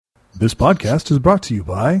This podcast is brought to you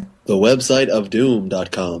by the website of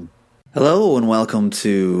Doom.com. Hello and welcome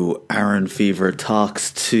to Aaron Fever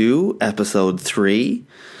Talks 2, Episode 3.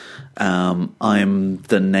 I'm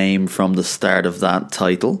the name from the start of that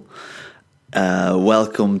title.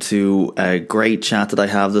 Welcome to a great chat that I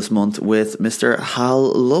have this month with Mr.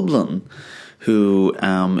 Hal Lublin, who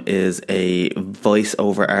is a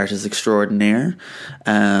voiceover artist extraordinaire,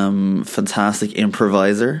 fantastic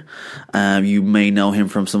improviser. You may know him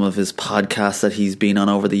from some of his podcasts that he's been on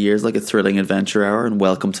over the years, like A Thrilling Adventure Hour and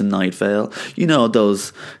Welcome to Night Vale. You know,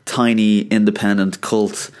 those tiny independent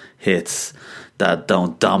cult hits that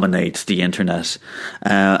don't dominate the internet.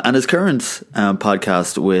 And his current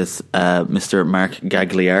podcast with Mr. Mark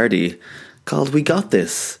Gagliardi called We Got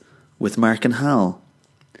This with Mark and Hal.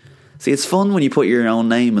 See, it's fun when you put your own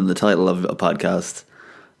name in the title of a podcast.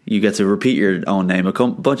 You get to repeat your own name a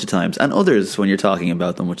bunch of times, and others when you're talking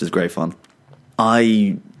about them, which is great fun.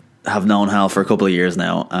 I have known Hal for a couple of years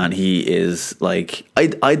now, and he is like,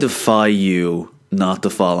 I defy you not to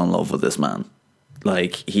fall in love with this man.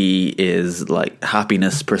 Like, he is like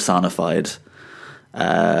happiness personified,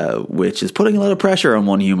 which is putting a lot of pressure on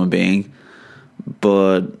one human being,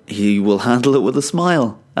 but he will handle it with a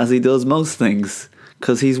smile, as he does most things.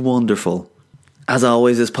 Because he's wonderful. As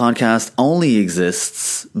always, this podcast only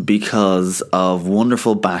exists because of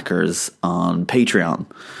wonderful backers on Patreon.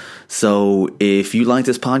 So if you like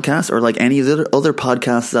this podcast or like any of the other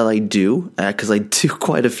podcasts that I do, because I do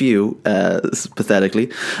quite a few,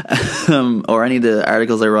 pathetically, or any of the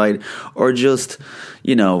articles I write, or just,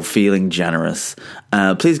 you know, feeling generous,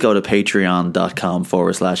 please go to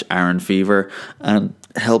patreon.com/Aaron Fever and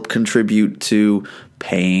help contribute to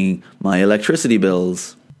paying my electricity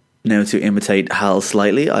bills. Now, to imitate Hal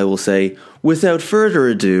slightly, I will say, without further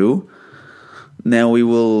ado, now we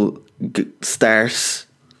will start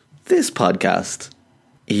this podcast.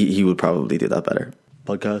 He would probably do that better.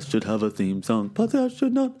 Podcast should have a theme song. Podcast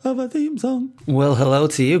should not have a theme song. Well, hello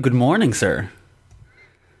to you. Good morning, sir.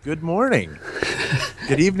 Good morning.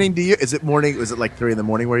 Good evening to you. Is it morning? Was it like 3 a.m.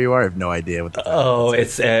 where you are? I have no idea what the time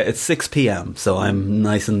is. It's 6 p.m., so I'm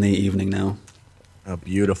nice in the evening now. Oh,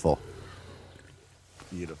 beautiful.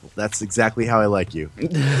 Beautiful. That's exactly how I like you.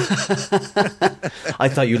 I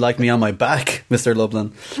thought you liked me on my back, Mr.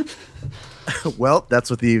 Lublin. Well,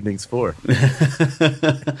 that's what the evening's for.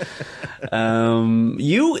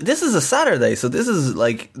 This is a Saturday, so this is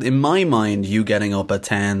like, in my mind, you getting up at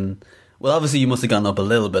 10. Well, obviously you must have gotten up a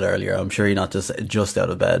little bit earlier. I'm sure you're not just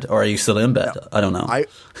out of bed. Or are you still in bed? No, I don't know.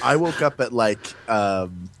 I woke up at like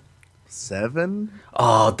 7.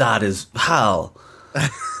 Oh, that is Hal.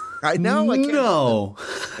 I know. I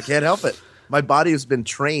can't help it. My body has been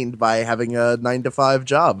trained by having a 9-to-5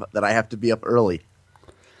 job that I have to be up early.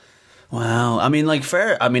 Wow. I mean, like,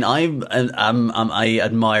 fair. I mean, I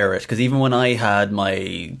admire it, because even when I had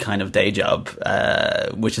my kind of day job,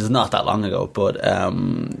 which is not that long ago, but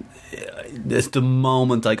it's the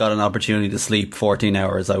moment I got an opportunity to sleep 14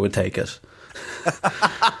 hours, I would take it.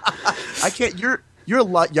 I can't. You're a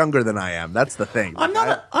lot younger than I am. That's the thing. I'm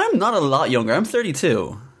not a lot younger. I'm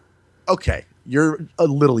 32. Okay. You're a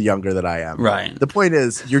little younger than I am. Right. The point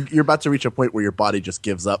is, you're about to reach a point where your body just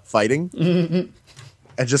gives up fighting and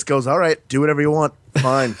just goes, all right, do whatever you want.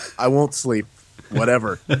 Fine. I won't sleep.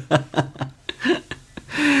 Whatever.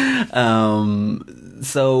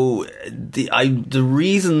 So the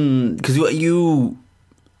reason, because you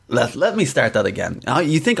let me start that again.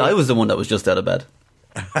 You think I was the one that was just out of bed?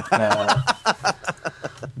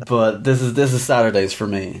 But this is Saturdays for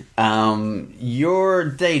me. Your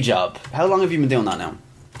day job, how long have you been doing that now?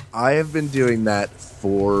 I have been doing that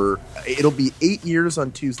it'll be 8 years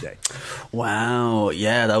on Tuesday. Wow,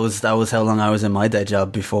 yeah, that was how long I was in my day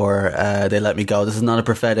job before they let me go. This is not a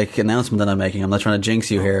prophetic announcement that I'm making. I'm not trying to jinx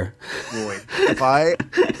you here. Boy, if I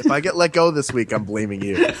get let go this week, I'm blaming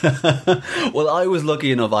you. Well, I was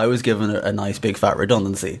lucky enough. I was given a nice big fat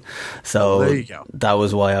redundancy, so there you go. That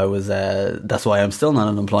was why I was. That's why I'm still not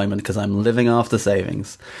in employment, because I'm living off the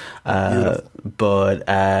savings. But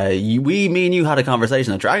me and you had a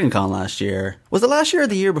conversation at DragonCon last year. Was it last year or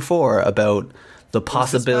the year before about the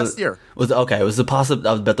possibility? It was about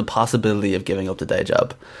the possibility of giving up the day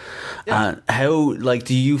job. Yeah. How, like,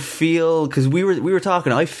 do you feel? Because we were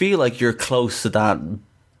talking. I feel like you're close to that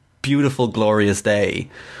beautiful, glorious day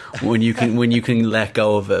when you can let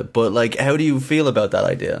go of it. But like, how do you feel about that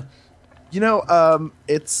idea? You know,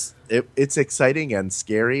 it's exciting and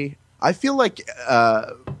scary. I feel like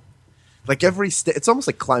every it's almost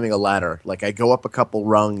like climbing a ladder. Like, I go up a couple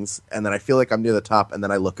rungs, and then I feel like I'm near the top, and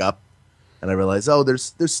then I look up, and I realize, oh,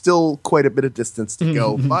 there's still quite a bit of distance to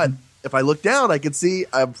go. But if I look down, I can see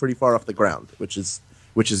I'm pretty far off the ground, which is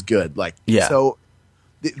which is good. Like, Yeah. So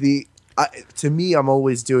to me, I'm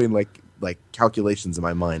always doing like calculations in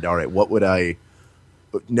my mind. All right, what would I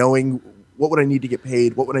need to get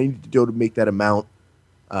paid? What would I need to do to make that amount?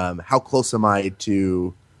 How close am I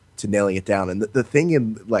to nailing it down? And the thing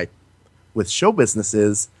in like with show business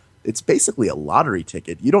is it's basically a lottery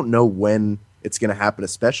ticket. You don't know when it's going to happen,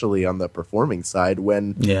 especially on the performing side.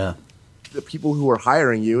 When the people who are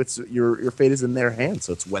hiring you, it's your fate is in their hands.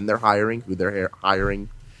 So it's when they're hiring, who they're hiring,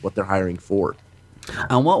 what they're hiring for.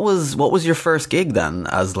 And what was your first gig then,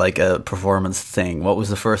 as like a performance thing? What was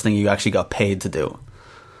the first thing you actually got paid to do?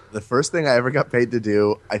 The first thing I ever got paid to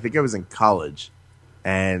do, I think I was in college,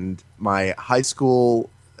 and my high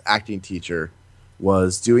school acting teacher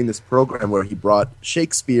was doing this program where he brought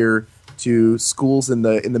Shakespeare to schools in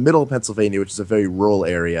the middle of Pennsylvania, which is a very rural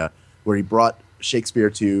area, where he brought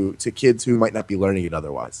Shakespeare to kids who might not be learning it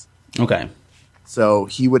otherwise. Okay. So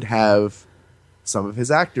he would have some of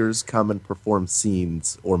his actors come and perform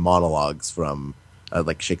scenes or monologues from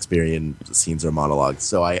like Shakespearean scenes or monologues.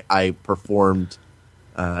 So I performed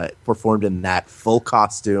in that full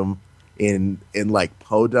costume in like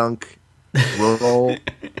podunk rural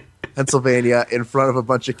Pennsylvania in front of a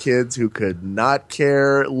bunch of kids who could not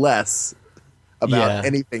care less about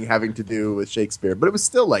anything having to do with Shakespeare. But it was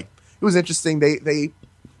still like, it was interesting.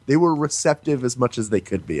 They were receptive as much as they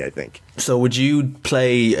could be, I think. So would you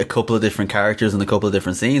play a couple of different characters in a couple of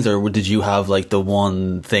different scenes, or did you have like the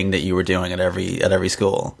one thing that you were doing at every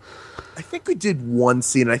school? I think we did one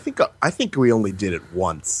scene. I think we only did it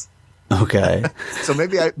once. Okay. So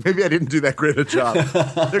maybe I didn't do that great a job.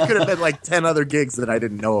 There could have been like 10 other gigs that I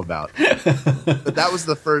didn't know about. But that was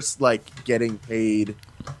the first like getting paid,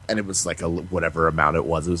 and it was like a whatever amount it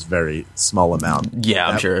was. It was a very small amount. Yeah,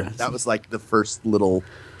 I'm sure. That was like the first little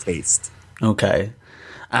taste. Okay.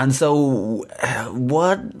 And so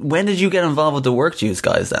when did you get involved with the Work Juice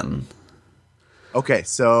guys then? Okay,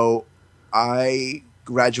 so I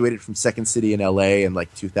graduated from Second City in LA in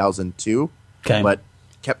like 2002. Okay. But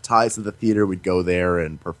kept ties to the theater. We'd go there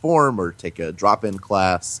and perform or take a drop-in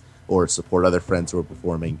class or support other friends who were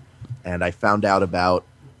performing. And I found out about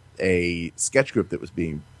a sketch group that was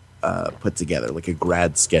being put together, like a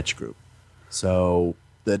grad sketch group. So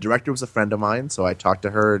the director was a friend of mine, so I talked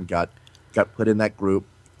to her and got put in that group.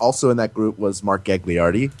 Also in that group was Mark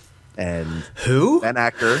Gagliardi and who? Ben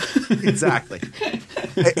Acker. Exactly.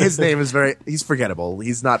 His name is he's forgettable.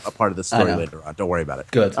 He's not a part of the story later on. Don't worry about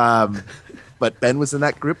it. Good. But Ben was in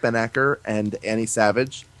that group, Ben Acker and Annie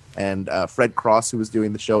Savage and Fred Cross, who was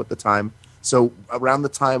doing the show at the time. So around the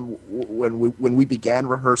time when we began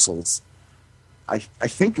rehearsals, I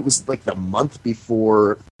think it was like the month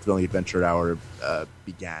before Thrilling Adventure Hour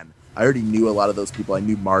began. I already knew a lot of those people. I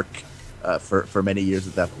knew Mark for many years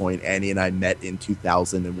at that point. Annie and I met in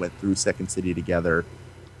 2000 and went through Second City together.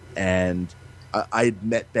 And I had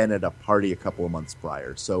met Ben at a party a couple of months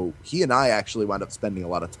prior. So he and I actually wound up spending a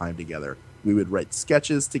lot of time together. We would write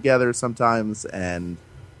sketches together sometimes, and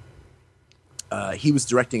he was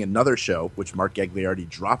directing another show, which Mark Gagliardi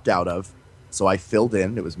dropped out of, so I filled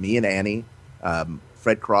in. It was me and Annie,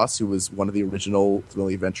 Fred Cross, who was one of the original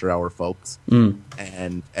Thrilling Adventure Hour folks,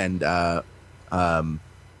 and oh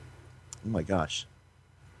my gosh,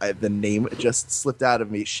 the name just slipped out of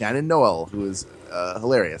me, Shannon Noel, who was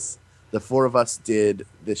hilarious. The four of us did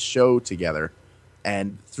this show together.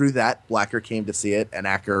 And through that, Blacker came to see it, and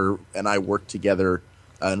Acker and I worked together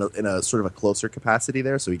in a sort of a closer capacity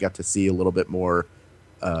there. So we got to see a little bit more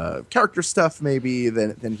character stuff maybe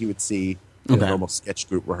than he would see in a normal sketch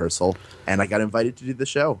group rehearsal. And I got invited to do the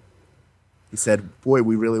show. He said, "Boy,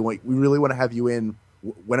 we really want to have you in.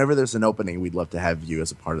 Whenever there's an opening, we'd love to have you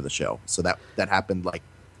as a part of the show." So that happened like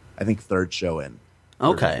I think third show in.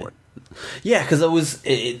 Okay. Yeah, because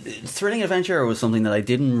Thrilling Adventure was something that I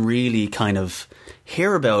didn't really kind of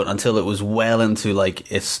hear about until it was well into like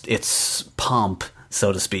its pomp,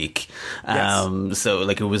 so to speak. Yes. So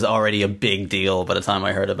like it was already a big deal by the time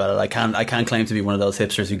I heard about it. I can't claim to be one of those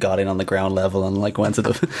hipsters who got in on the ground level and like went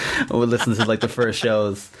to would listen to like the first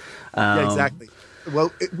shows. Yeah, exactly.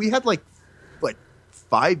 Well, we had like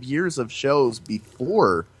 5 years of shows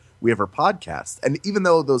before we ever podcast, and even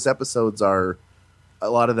though those episodes are. A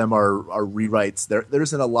lot of them are rewrites. There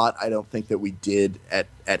isn't a lot, I don't think, that we did at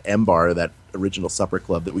M-Bar, that original supper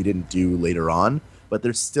club, that we didn't do later on. But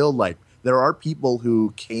there's still, like, there are people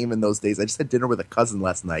who came in those days. I just had dinner with a cousin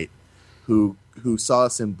last night who saw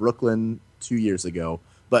us in Brooklyn 2 years ago,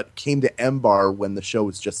 but came to M-Bar when the show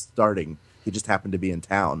was just starting. He just happened to be in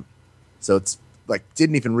town. So it's, like,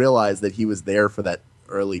 didn't even realize that he was there for that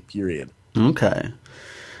early period. Okay.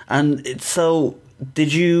 And so,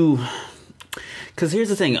 did you... Because here's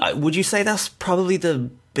the thing. Would you say that's probably the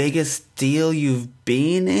biggest deal you've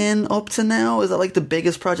been in up to now? Is that like the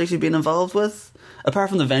biggest project you've been involved with? Apart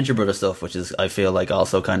from the Venture Brothers stuff, which is, I feel like,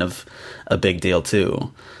 also kind of a big deal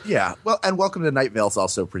too. Yeah. Well, and Welcome to Night Vale is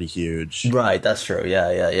also pretty huge. Right, that's true.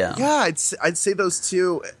 Yeah. Yeah, I'd say those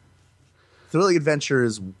two. Thrilling Adventure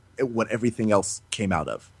is what everything else came out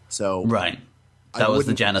of. So right. That was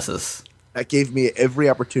the genesis. That gave me every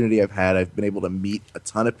opportunity I've had. I've been able to meet a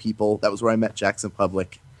ton of people. That was where I met Jackson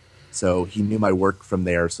Public. So he knew my work from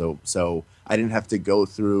there. So I didn't have to go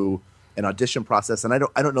through an audition process, and I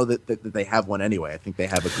don't know that they have one anyway. I think they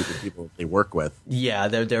have a group of people they work with. Yeah,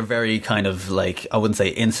 they're very kind of like, I wouldn't say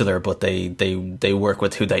insular, but they work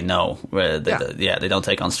with who they know. They don't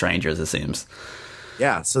take on strangers, it seems.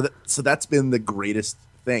 Yeah, so that's been the greatest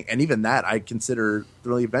thing, and even that I consider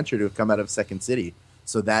Thrilling Adventure to have come out of Second City.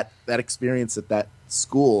 So that experience at that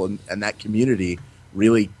school and that community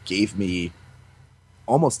really gave me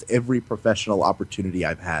almost every professional opportunity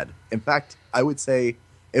I've had. In fact, I would say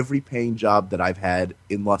every paying job that I've had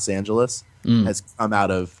in Los Angeles has come out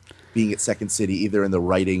of being at Second City, either in the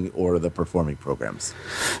writing or the performing programs.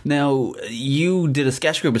 Now, you did a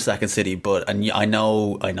sketch group at Second City, but I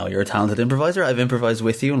know you're a talented improviser. I've improvised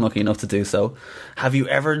with you and lucky enough to do so. Have you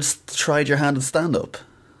ever tried your hand at stand-up?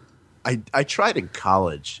 I tried in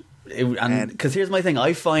college. Because here's my thing.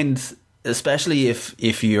 I find, especially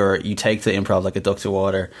if you take to improv like a duck to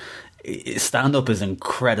water, stand-up is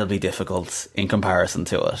incredibly difficult in comparison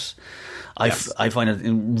to it. Yes. I find it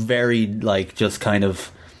very, like, just kind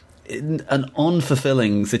of an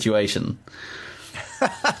unfulfilling situation.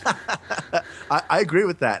 I agree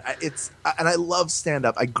with that. And I love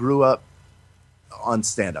stand-up. I grew up on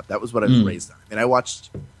stand-up. That was what I was raised on. I mean, I watched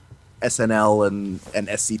SNL and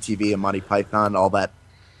SCTV and Monty Python, all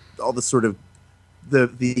the sort of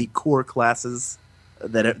the core classes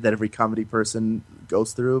that every comedy person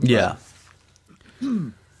goes through. But yeah.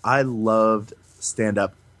 I loved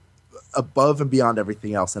stand-up above and beyond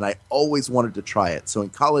everything else, and I always wanted to try it. So in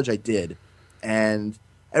college I did, and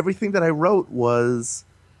everything that I wrote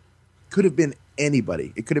could have been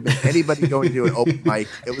anybody. It could have been anybody going to an open mic.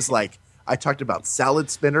 It was like, I talked about salad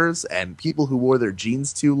spinners and people who wore their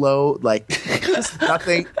jeans too low, like just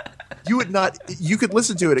nothing. You could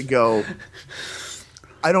listen to it and go,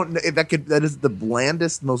 I don't know if that is the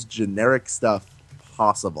blandest, most generic stuff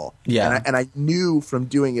possible. Yeah. And I knew from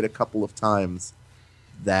doing it a couple of times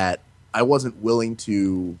that I wasn't willing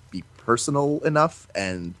to be personal enough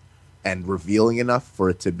and revealing enough for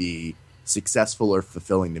it to be successful or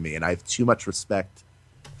fulfilling to me. And I have too much respect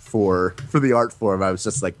for the art form. I was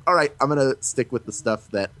just like, all right, I'm going to stick with the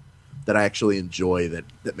stuff that I actually enjoy,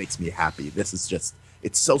 that makes me happy. This is just,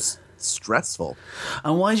 it's so stressful.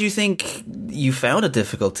 And why do you think you found it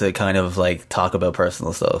difficult to kind of like talk about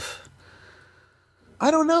personal stuff? I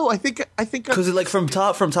don't know. I think because like from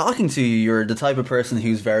talking to you, you're the type of person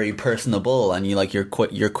who's very personable, and you're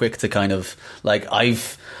quick to kind of like,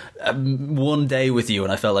 I've one day with you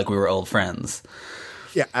and I felt like we were old friends.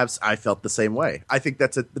 Yeah, I felt the same way. I think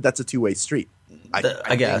that's a two-way street.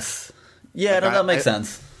 I guess. Yeah, that makes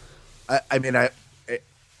sense. I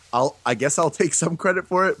guess I'll take some credit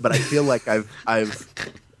for it, but I feel like I've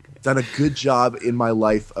done a good job in my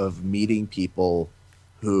life of meeting people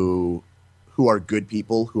who are good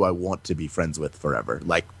people who I want to be friends with forever.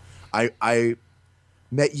 Like I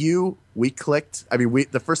met you, we clicked. I mean,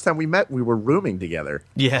 the first time we met, we were rooming together.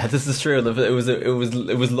 Yeah, this is true.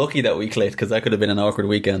 It was lucky that we clicked, because that could have been an awkward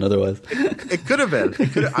weekend otherwise. It could have been.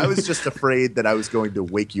 I was just afraid that I was going to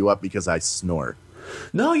wake you up because I snore.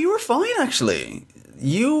 No, you were fine actually.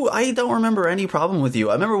 I don't remember any problem with you.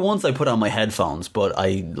 I remember once I put on my headphones, but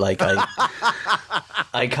I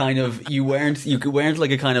kind of, you weren't like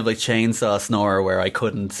a kind of like chainsaw snorer where I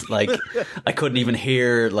couldn't even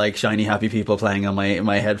hear like Shiny Happy People playing on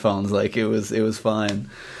my headphones. Like it was fine.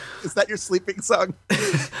 Is that your sleeping song?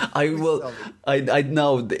 I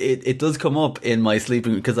know it does come up in my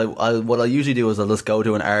sleeping, because what I usually do is I'll just go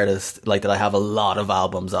to an artist like that I have a lot of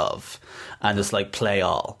albums of and just like play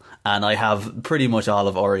all. And I have pretty much all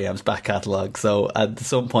of R.E.M's back catalogue, so at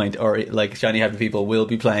some point, like Shiny Happy People will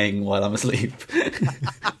be playing while I'm asleep.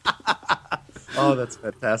 Oh, that's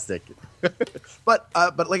fantastic! But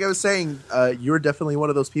like I was saying, you're definitely one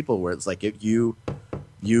of those people where it's like, if you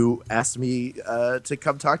asked me to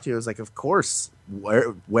come talk to you, I was like, of course,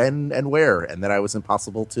 where, when, and where, and then I was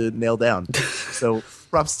impossible to nail down. So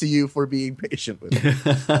props to you for being patient with me.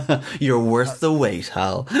 You're worth the wait,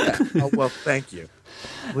 Hal. Yeah. Oh, well, thank you.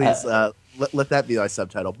 Please let that be my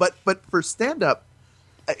subtitle. But for stand-up,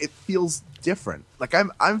 it feels different. Like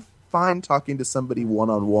I'm fine talking to somebody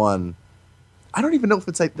one-on-one I don't even know if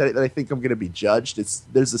it's like that I think I'm going to be judged.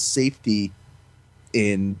 There's a safety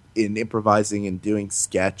in improvising and doing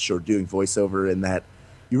sketch or doing voiceover, in that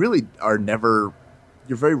you really are never.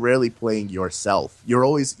 You're very rarely playing yourself. You're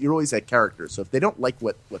always that character. So if they don't like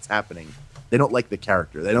what's happening, they don't like the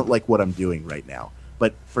character. They don't like what I'm doing right now.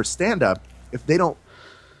 But for stand up, if they don't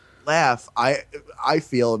laugh, I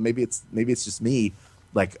feel, and maybe it's just me,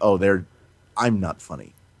 like, oh, I'm not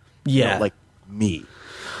funny. Yeah, they don't like me.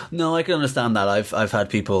 No, I can understand that. I've had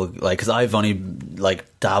people, like, because I've only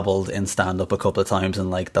like dabbled in stand up a couple of times in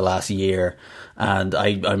like the last year, and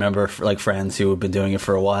I remember like friends who have been doing it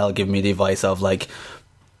for a while giving me the advice of like,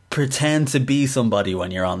 pretend to be somebody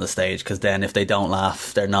when you're on the stage, because then if they don't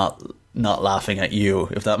laugh, they're not laughing at you,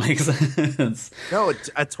 if that makes sense. No,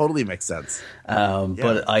 it totally makes sense.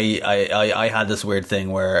 But I had this weird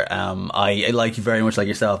thing where I like very much like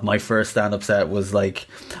yourself. My first stand-up set was like,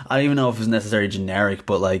 I don't even know if it was necessarily generic,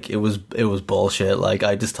 but like it was bullshit. Like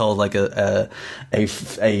I just told like a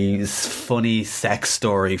funny sex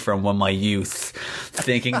story from my youth,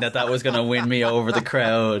 thinking that was going to win me over the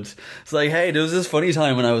crowd. It's like, hey, there was this funny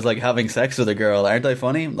time when I was like having sex with a girl. Aren't I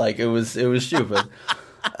funny? Like it was stupid.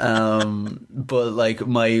 But like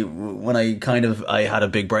I had a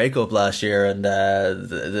big breakup last year, and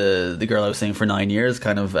the girl I was seeing for 9 years,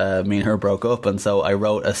 kind of me and her broke up, and so I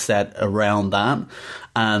wrote a set around that,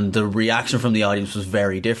 and the reaction from the audience was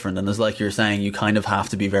very different. And it's like you're saying, you kind of have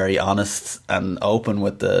to be very honest and open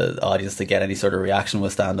with the audience to get any sort of reaction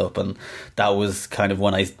with stand up, and that was kind of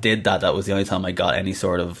when I did that was the only time I got any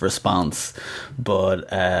sort of response.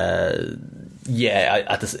 But I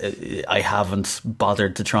haven't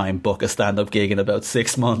bothered to try and book a stand-up gig in about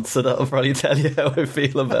 6 months, so that'll probably tell you how I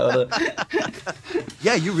feel about it.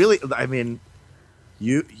 Yeah, you really, I mean,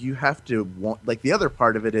 you have to want, like, the other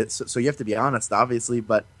part of it is, so you have to be honest, obviously,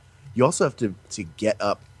 but you also have to get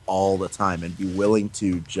up all the time and be willing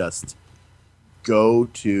to just go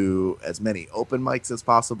to as many open mics as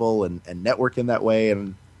possible and network in that way.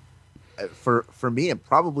 And for me, and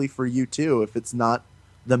probably for you too, if it's not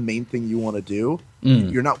the main thing you want to do,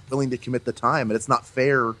 you're not willing to commit the time, and it's not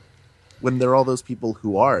fair when there are all those people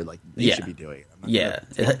who are like, they should be doing it. I'm not gonna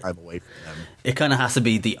take time away from them. It kind of has to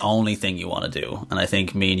be the only thing you want to do, and I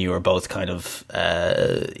think me and you are both kind of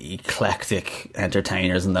eclectic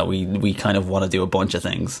entertainers, in that we kind of want to do a bunch of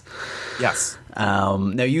things. Yes.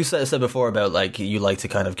 Now you said before about like you like to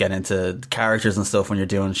kind of get into characters and stuff when you're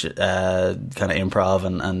doing kind of improv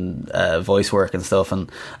and voice work and stuff, and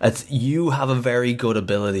you have a very good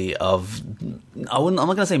ability of, I'm not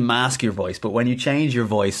going to say mask your voice, but when you change your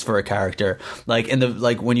voice for a character, like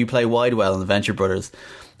when you play Widewell in the Venture Brothers,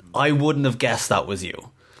 I wouldn't have guessed that was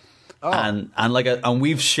you. Oh. And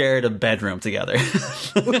we've shared a bedroom together.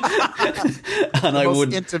 And I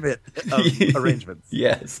would intimate of arrangements.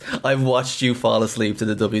 Yes, I've watched you fall asleep to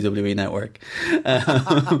the WWE Network.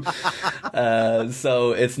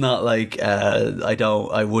 So it's not like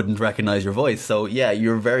I wouldn't recognize your voice. So yeah,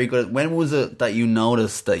 you're very good. When was it that you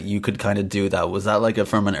noticed that you could kind of do that? Was that like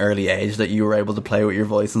from an early age that you were able to play with your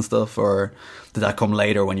voice and stuff, or did that come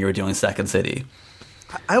later when you were doing Second City?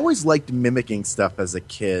 I always liked mimicking stuff as a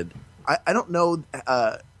kid. I don't know.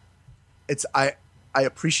 I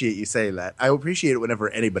appreciate you saying that. I appreciate it whenever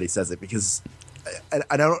anybody says it, because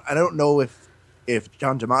I don't know if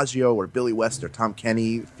John DiMaggio or Billy West or Tom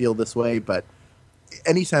Kenny feel this way, but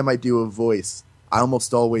anytime I do a voice, I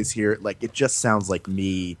almost always hear it like it just sounds like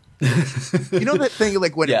me. You know that thing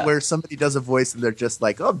like where somebody does a voice and they're just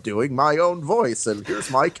like, oh, I'm doing my own voice and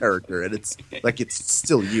here's my character, and it's like it's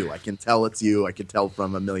still you. I can tell it's you. I can tell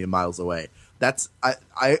from a million miles away.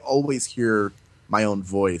 I always hear my own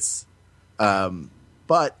voice,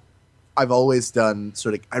 but I've always done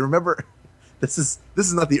sort of. I remember this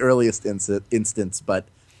is not the earliest instance, but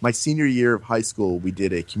my senior year of high school, we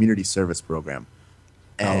did a community service program.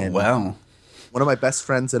 And wow! One of my best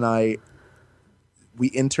friends and I, we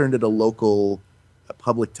interned at a local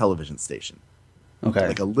public television station. Okay,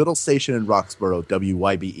 like a little station in Roxborough,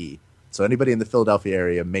 WYBE. So anybody in the Philadelphia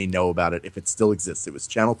area may know about it if it still exists. It was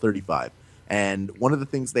Channel 35. And one of the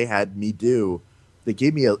things they had me do, they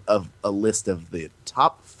gave me a list of the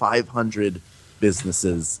top 500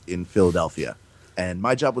 businesses in Philadelphia. And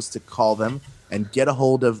my job was to call them and get a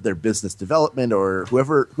hold of their business development or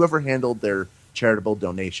whoever handled their charitable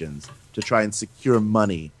donations to try and secure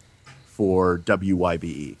money for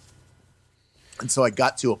WYBE. And so I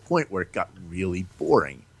got to a point where it got really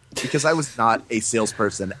boring because I was not a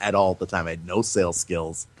salesperson at all at the time. I had no sales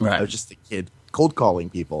skills. Right. I was just a kid cold calling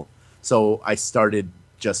people. So I started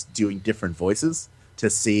just doing different voices to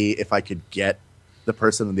see if I could get the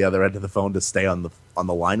person on the other end of the phone to stay on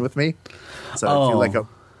the line with me. So I feel like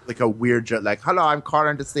like a weird joke, like, "Hello, I'm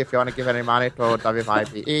calling to see if you want to give any money to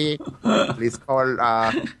WYPE. Please call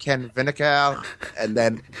Ken Vinegar." And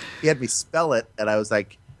then he had me spell it, and I was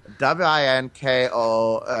like,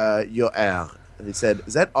 WINKOUR. And he said,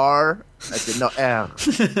 "Is that R?" I said, "No, R."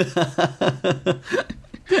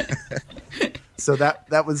 So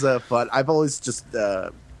that was fun. I've always just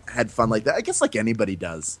had fun like that. I guess like anybody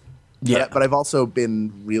does. Yeah. But I've also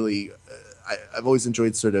been really I've always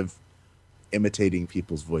enjoyed sort of imitating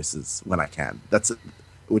people's voices when I can.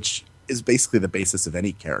 Which is basically the basis of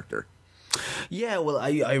any character. Yeah, well,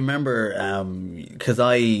 I remember because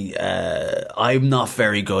I'm not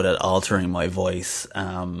very good at altering my voice,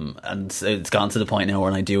 and it's gone to the point now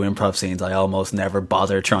when I do improv scenes, I almost never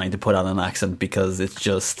bother trying to put on an accent because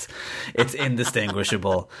it's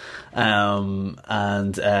indistinguishable. But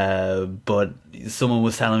someone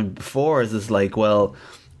was telling me before is like, well,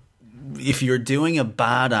 if you're doing a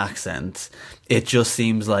bad accent, it just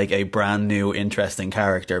seems like a brand new interesting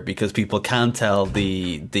character because people can't tell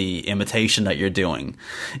the imitation that you're doing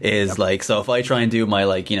is like, so if I try and do my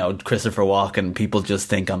Christopher Walken, people just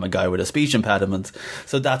think I'm a guy with a speech impediment.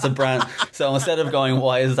 So that's a brand. So instead of going,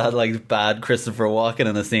 why is that like bad Christopher Walken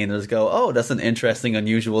in a scene, just go, oh, that's an interesting,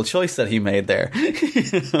 unusual choice that he made there.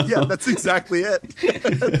 Yeah, that's exactly it.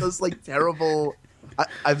 Those like terrible.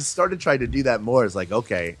 I've started trying to do that more. It's like,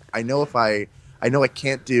 okay, I know I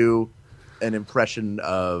can't do an impression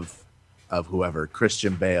of whoever,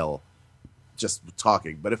 Christian Bale, just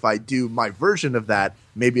talking. But if I do my version of that,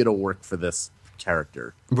 maybe it'll work for this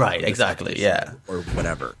character. Right, exactly, yeah. Or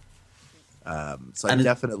whatever. So I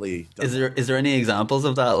definitely... Is there any examples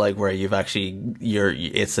of that, like where you've actually...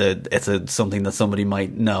 It's something that somebody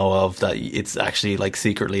might know of that it's actually like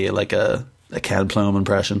secretly like a Ken Plume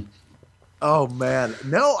impression? Oh man,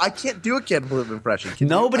 no! I can't do a Ken Plume impression.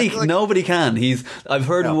 Nobody can. I've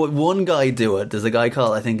heard one guy do it. There's a guy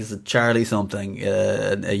called, I think it's Charlie something,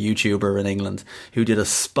 a YouTuber in England, who did a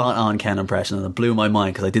spot on Ken impression, and it blew my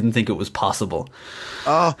mind because I didn't think it was possible.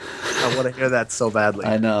 Oh, I want to hear that so badly.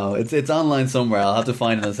 I know it's online somewhere. I'll have to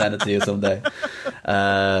find it and send it to you someday.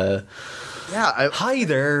 Hi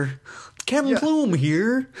there, Ken Plume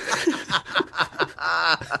here.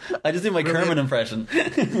 I just did my Kermit impression.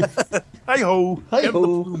 Hi ho, hi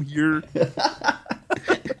ho, Plume here.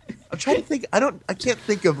 I'm trying to think. I can't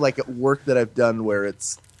think of like work that I've done where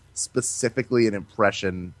it's specifically an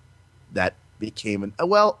impression that became an.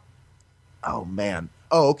 Oh man.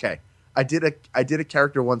 Oh, okay. I did a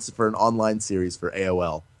character once for an online series for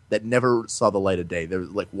AOL that never saw the light of day. There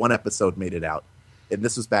was like one episode made it out, and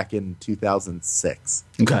this was back in 2006.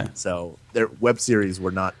 Okay. So their web series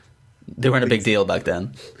were not. They weren't a big deal back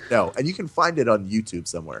then. No, and you can find it on YouTube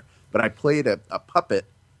somewhere. But I played a puppet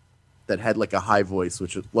that had like a high voice,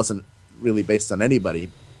 which wasn't really based on anybody.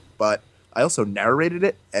 But I also narrated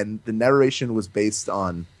it, and the narration was based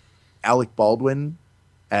on Alec Baldwin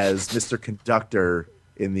as Mr. Conductor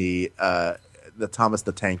in the Thomas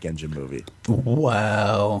the Tank Engine movie.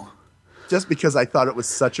 Wow. Just because I thought it was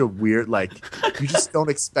such a weird, like, you just don't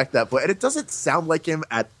expect that voice. And it doesn't sound like him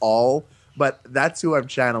at all. But that's who I'm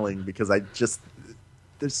channeling because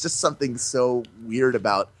there's just something so weird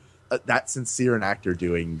about that sincere an actor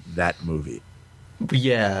doing that movie.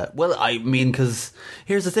 Yeah, well, I mean, because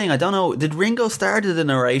here's the thing. I don't know, did Ringo start the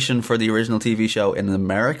narration for the original TV show in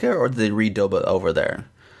America or did they redub it over there?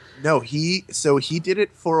 No, he did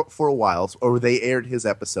it for a while, or they aired his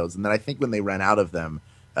episodes. And then I think when they ran out of them,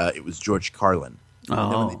 it was George Carlin. Oh.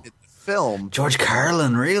 And then when they did the film... George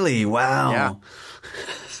Carlin, really? Wow. Yeah.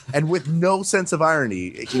 And with no sense of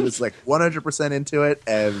irony, he was like 100% into it,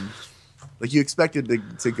 and like you expected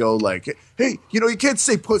to go like, "Hey, you can't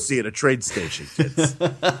say pussy at a train station, kids."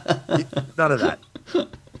 None of that.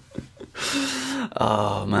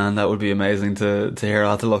 Oh man, that would be amazing to hear.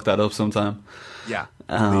 I'll have to look that up sometime. Yeah.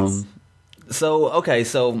 So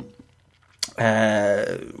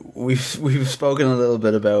we've spoken a little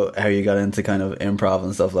bit about how you got into kind of improv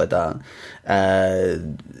and stuff like that.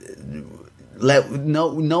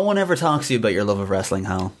 No one ever talks to you about your love of wrestling,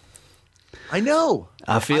 Hal. I know.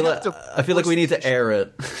 I feel like we need to air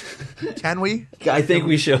it. Can we? I think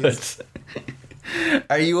we should.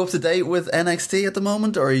 Are you up to date with NXT at the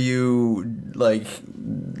moment, or are you like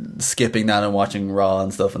skipping that and watching Raw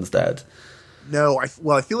and stuff instead? No, I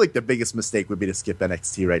feel like the biggest mistake would be to skip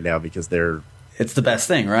NXT right now because it's the best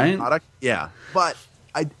thing, right? Product. Yeah, but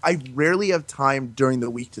I rarely have time during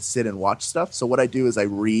the week to sit and watch stuff. So what I do is I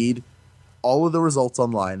read all of the results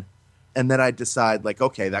online, and then I decide like,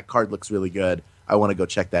 okay, that card looks really good. I want to go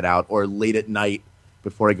check that out. Or late at night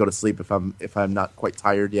before I go to sleep, if I'm not quite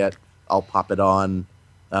tired yet, I'll pop it on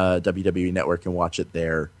WWE Network and watch it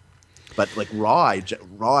there. But like Raw,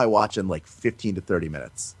 I watch in like 15 to 30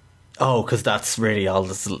 minutes. Oh, because that's really all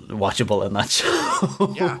that's watchable in that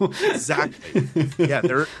show. Yeah, exactly. Yeah,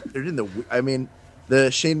 they're in the. I mean, the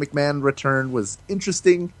Shane McMahon return was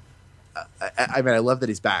interesting. I mean, I love that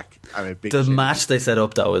he's back. I'm a big. The Shane. match they set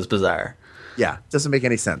up though is bizarre. Yeah, doesn't make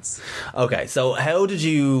any sense. Okay, so how did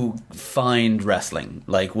you find wrestling?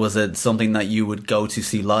 Like, was it something that you would go to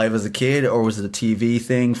see live as a kid, or was it a TV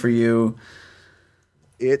thing for you?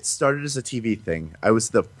 It started as a TV thing. I was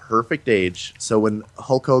the perfect age. So when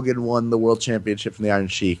Hulk Hogan won the World Championship from the Iron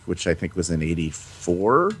Sheik, which I think was in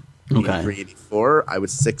 84, Okay. 83, 84, I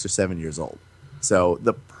was 6 or 7 years old. So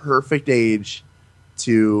the perfect age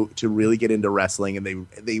to really get into wrestling, and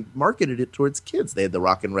they marketed it towards kids. They had the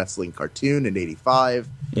Rock and Wrestling cartoon in 85,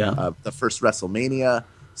 the first WrestleMania.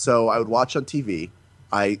 So I would watch on TV.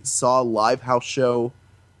 I saw a live house show.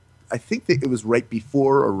 I think that it was right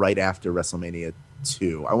before or right after WrestleMania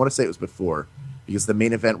 2. I want to say it was before, because the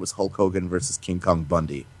main event was Hulk Hogan versus King Kong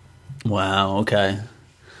Bundy. Wow, okay.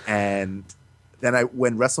 And then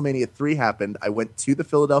when WrestleMania 3 happened, I went to the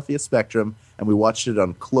Philadelphia Spectrum and we watched it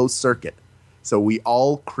on closed circuit. So we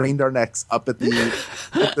all craned our necks up at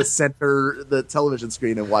the center, the television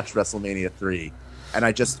screen, and watched WrestleMania 3. And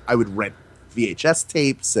I would rent VHS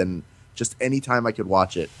tapes, and just any time I could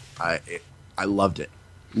watch it, I loved it.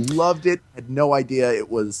 Loved it. Had no idea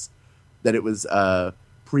it was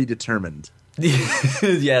predetermined.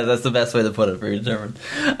 Yeah, that's the best way to put it, predetermined.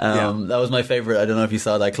 That was my favorite. I don't know if you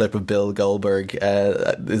saw that clip of Bill Goldberg.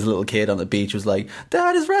 His little kid on the beach was like,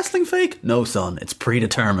 "Dad, is wrestling fake?" "No, son, it's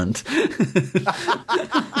predetermined." I've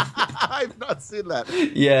not seen that.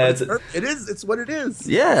 Yeah, it is. It's what it is.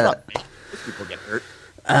 Yeah, Most people get hurt.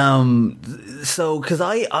 So because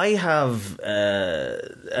I have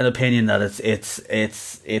an opinion that it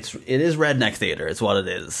is redneck theater. It's what it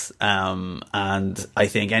is. And I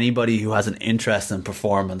think anybody who has an interest in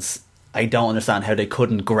performance, I don't understand how they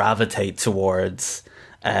couldn't gravitate towards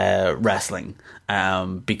wrestling,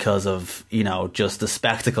 because of, you know, just the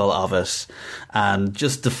spectacle of it and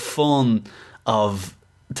just the fun of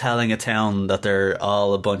telling a town that they're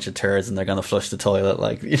all a bunch of turds and they're going to flush the toilet.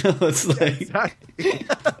 Like, you know, it's like... Exactly.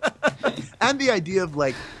 And the idea of,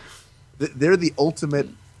 like, they're the ultimate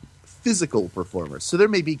physical performers. So there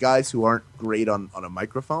may be guys who aren't great on a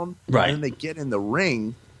microphone. Right. And then they get in the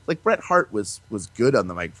ring. Like, Bret Hart was good on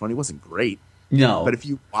the microphone. He wasn't great. No. But if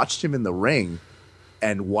you watched him in the ring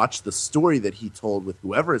and watched the story that he told with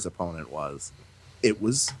whoever his opponent was, it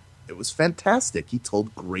was fantastic. He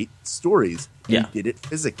told great stories. Yeah. He did it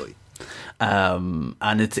physically. And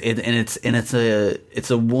it's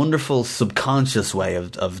a wonderful subconscious way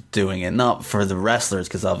of doing it, not for the wrestlers,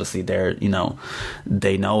 because obviously they're, you know,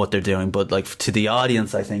 they know what they're doing, but like to the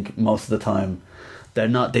audience, I think most of the time they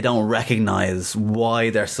don't recognize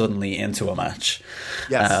why they're suddenly into a match.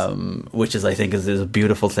 Yes. Which is, I think, is a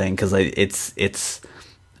beautiful thing, because it's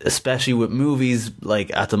especially with movies,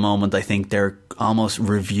 like at the moment, I think they're almost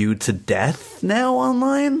reviewed to death now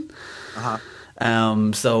online.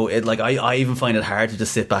 So it, like, I even find it hard to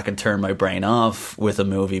just sit back and turn my brain off with a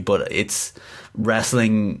movie, but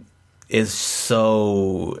wrestling is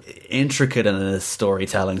so intricate in its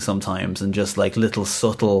storytelling sometimes, and just like little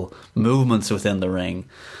subtle movements within the ring.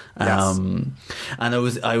 Yes. And I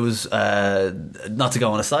was not to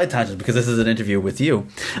go on a side tangent, because this is an interview with you,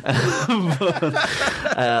 but,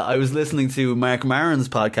 I was listening to Mark Maron's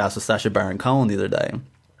podcast with Sacha Baron Cohen the other day.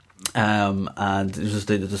 And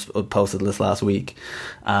they just posted this last week,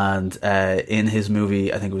 and in his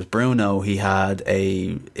movie, I think it was Bruno, he had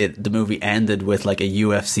the movie ended with like a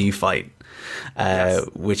UFC fight,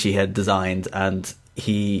 which he had designed, and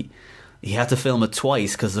he had to film it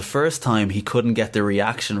twice, because the first time he couldn't get the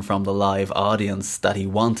reaction from the live audience that he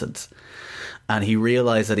wanted, and he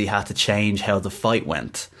realized that he had to change how the fight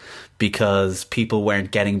went, because people weren't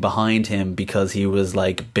getting behind him because he was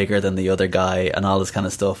like bigger than the other guy and all this kind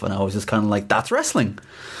of stuff. And I was just kind of like, that's wrestling.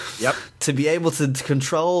 Yep. To be able to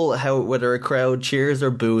control whether a crowd cheers or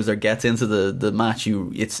boos or gets into the match,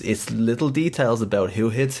 it's little details about who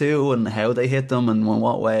hits who and how they hit them and in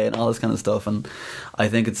what way and all this kind of stuff. And I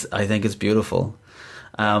think it's beautiful.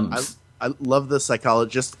 I love the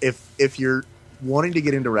psychologist. If you're wanting to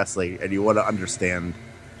get into wrestling and you want to understand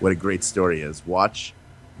what a great story is, watch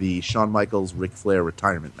the Shawn Michaels Ric Flair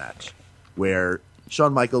retirement match, where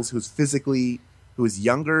Shawn Michaels, who is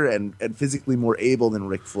younger and physically more able than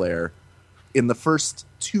Ric Flair, in the first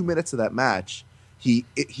 2 minutes of that match, he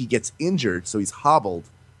gets injured, so he's hobbled,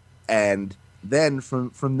 and then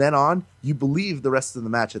from then on, you believe the rest of the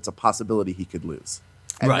match it's a possibility he could lose.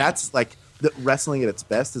 And Right. That's like the wrestling at its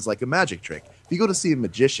best is like a magic trick. If you go to see a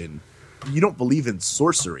magician, you don't believe in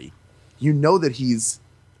sorcery. you know that he's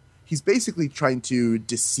basically trying to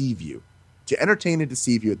deceive you, to entertain and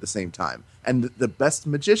deceive you at the same time. And the best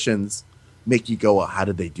magicians make you go, well, how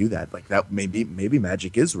did they do that? Like that, maybe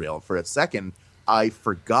magic is real. For a second, I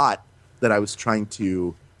forgot that I was trying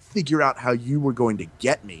to figure out how you were going to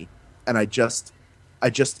get me. And I just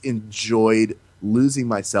enjoyed losing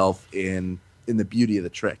myself in the beauty of the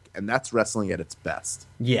trick. And that's wrestling at its best.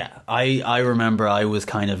 Yeah, I remember I was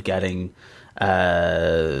kind of getting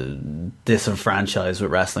disenfranchised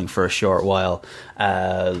with wrestling for a short while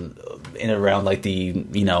in around like the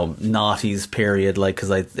noughties period, like because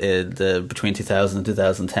between 2000 and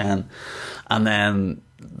 2010, and then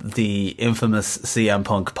the infamous CM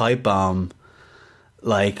Punk pipe bomb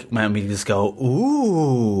like made me just go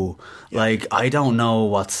ooh. Yeah. Like I don't know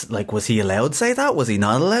what's like, was he allowed to say that, was he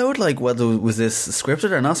not allowed, like whether was this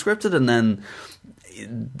scripted or not scripted? And then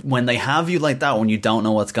when they have you like that, when you don't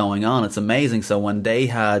know what's going on, it's amazing. So when they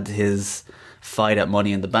had his fight at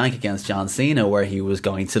Money in the Bank against John Cena, where he was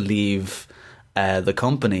going to leave the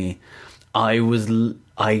company, I was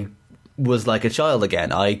like a child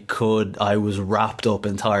again. I was wrapped up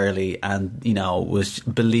entirely, and was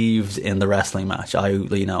believed in the wrestling match. I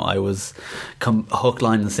was hook,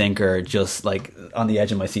 line, and sinker, just like on the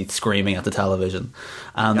edge of my seat, screaming at the television.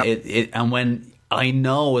 And and when I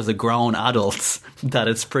know as a grown adult that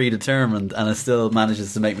it's predetermined and it still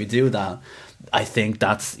manages to make me do that, I think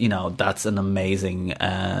that's an amazing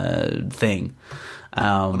thing.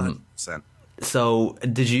 100%. So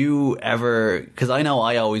did you ever, because I know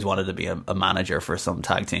I always wanted to be a manager for some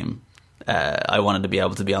tag team. I wanted to be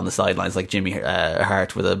able to be on the sidelines like Jimmy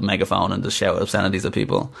Hart with a megaphone and just shout obscenities at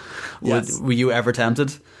people. Yes. Were you ever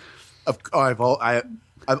tempted? I've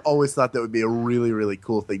always thought that would be a really, really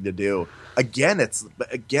cool thing to do. Again,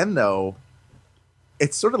 though,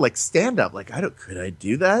 it's sort of like stand up. Like, could I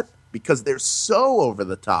do that? Because they're so over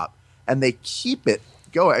the top and they keep it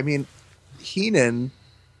going. I mean,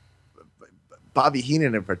 Bobby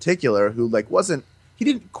Heenan in particular, who he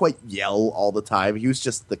didn't quite yell all the time. He was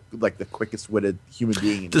just the quickest witted human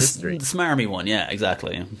being in history. The smarmy one, yeah,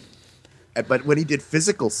 exactly. But when he did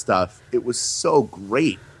physical stuff, it was so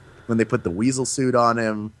great. When they put the weasel suit on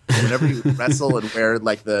him, whenever he would wrestle and wear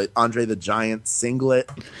like the Andre the Giant singlet,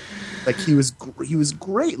 like he was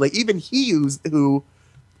great. Like even he who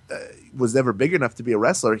was never big enough to be a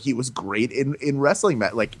wrestler, he was great in wrestling.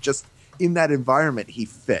 Like just in that environment, he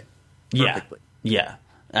fit perfectly. Yeah.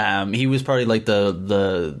 He was probably like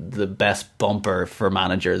the best bumper for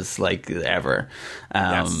managers like ever.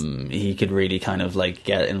 Yes. He could really kind of like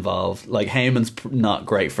get involved. Like Heyman's not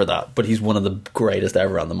great for that, but he's one of the greatest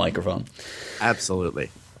ever on the microphone. Absolutely.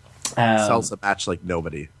 Sells a match like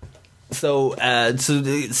nobody. So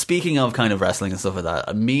speaking of kind of wrestling and stuff like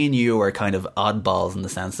that, me and you are kind of oddballs in the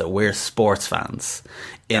sense that we're sports fans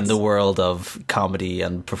in the world of comedy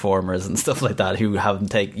and performers and stuff like that, who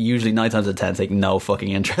usually 9 times out of 10 take no fucking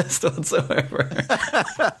interest whatsoever.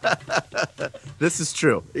 This is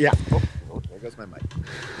true. Yeah. Oh, there goes my mic.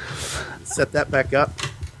 Set that back up.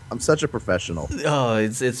 I'm such a professional. Oh,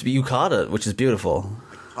 it's you caught it, which is beautiful.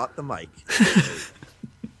 I caught the mic.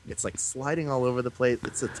 It's like sliding all over the place.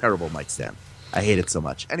 It's a terrible mic stand. I hate it so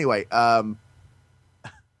much. Anyway, what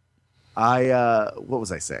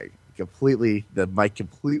was I saying? The mic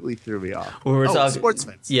completely threw me off. We were talking sports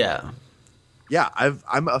fans. Yeah.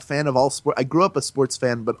 I'm a fan of all sport. I grew up a sports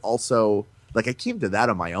fan, but also like I came to that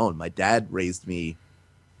on my own. My dad raised me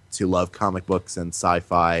to love comic books and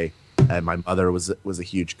sci-fi, and my mother was a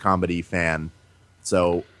huge comedy fan.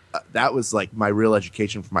 So that was like my real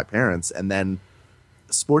education for my parents. And then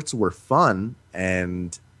sports were fun,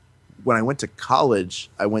 and when I went to college,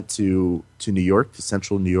 I went to New York, to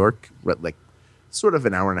Central New York, like sort of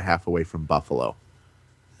an hour and a half away from Buffalo,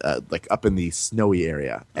 like up in the snowy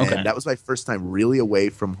area. And that was my first time really away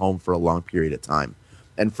from home for a long period of time.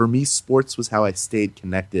 And for me, sports was how I stayed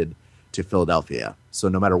connected to Philadelphia. So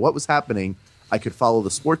no matter what was happening, I could follow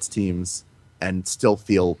the sports teams and still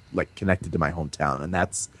feel like connected to my hometown. And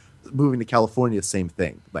that's moving to California, same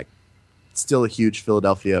thing. Like, still a huge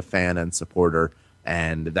Philadelphia fan and supporter,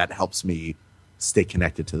 and that helps me stay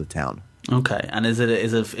connected to the town. Okay, and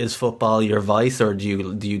is football your vice, or do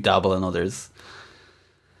you dabble in others?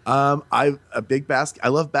 I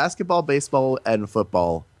love basketball, baseball, and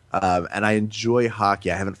football, and I enjoy hockey.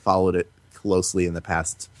 I haven't followed it closely in the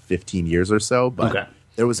past 15 years or so, but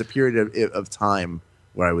there was a period of time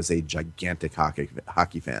where I was a gigantic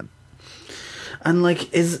hockey fan. And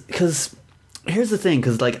like, because here's the thing,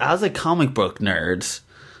 because like as a comic book nerd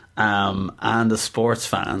and a sports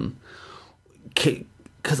fan,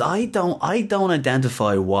 because I don't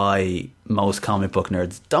identify why most comic book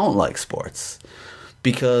nerds don't like sports,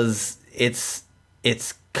 because it's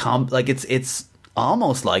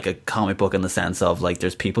almost like a comic book in the sense of like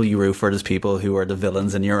there's people you root for, there's people who are the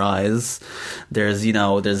villains in your eyes, there's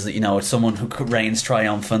someone who reigns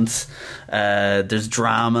triumphant, there's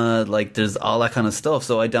drama, like there's all that kind of stuff.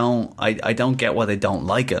 So I don't get why they don't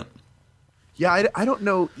like it. Yeah, I don't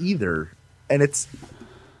know either. And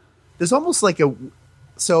there's almost like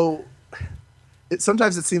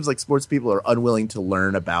sometimes it seems like sports people are unwilling to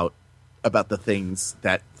learn about the things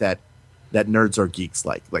that nerds or geeks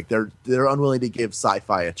like. Like they're unwilling to give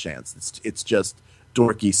sci-fi a chance. It's just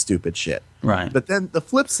dorky, stupid shit. Right. But then the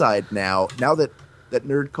flip side now that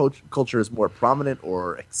nerd culture is more prominent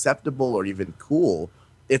or acceptable or even cool,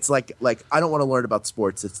 it's like I don't want to learn about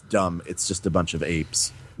sports. It's dumb. It's just a bunch of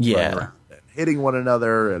apes. Yeah. Hitting one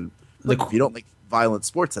another, and look, if you don't like violent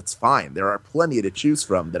sports, that's fine. There are plenty to choose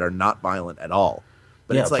from that are not violent at all.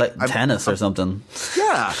 But yeah, it's like tennis or something.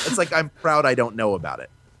 Yeah, it's like I'm proud I don't know about it.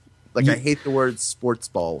 Like I hate the word sports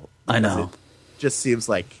ball. I know. It just seems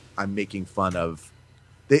like I'm making fun of.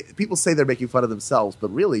 People say they're making fun of themselves, but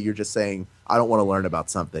really you're just saying I don't want to learn about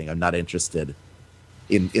something. I'm not interested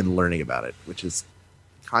in learning about it, which is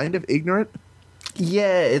kind of ignorant.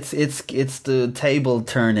 Yeah, it's the table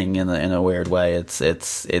turning in a weird way.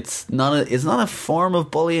 It's not a form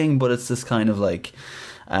of bullying, but it's this kind of like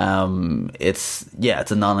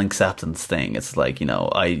it's a non-acceptance thing. It's like,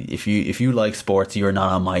 if you like sports, you're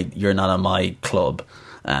not on my club,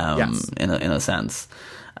 yes. in a sense.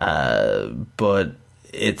 But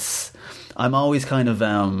I'm always kind of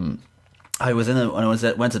when I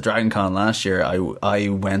went to DragonCon last year, I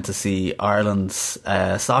went to see Ireland's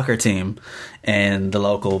soccer team in the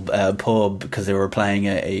local pub because they were playing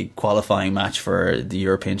a qualifying match for the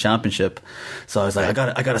European Championship. So I was like,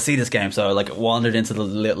 I got to see this game. So I like wandered into the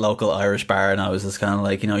local Irish bar, and I was just kind of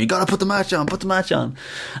like, you got to put the match on.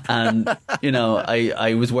 And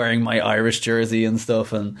I was wearing my Irish jersey and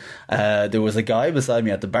stuff, and there was a guy beside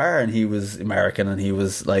me at the bar, and he was American, and he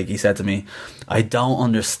was like, he said to me, I don't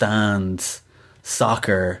understand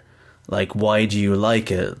soccer, like why do you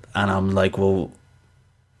like it? And I'm like, well,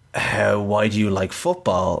 why do you like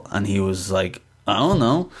football? And he was like, I don't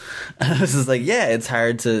know. And I was just like, yeah, it's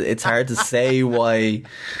hard to say why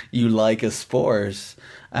you like a sport.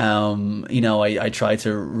 I try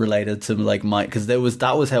to relate it to like because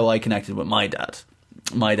that was how I connected with my dad.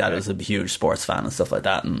 My dad is a huge sports fan and stuff like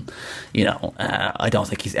that, and I don't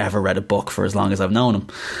think he's ever read a book for as long as I've known him.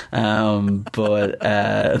 But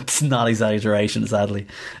it's not exaggeration, sadly.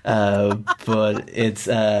 But it's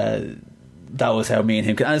that was how me and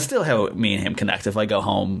him, and it's still how me and him connect. If I go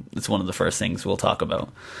home, it's one of the first things we'll talk about.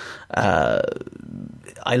 I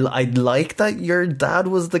like that your dad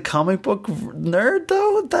was the comic book nerd,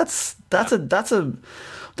 though. That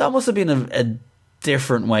must have been a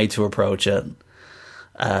different way to approach it.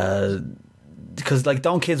 Because like,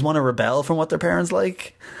 don't kids want to rebel from what their parents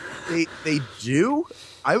like? They do.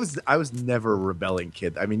 I was never a rebelling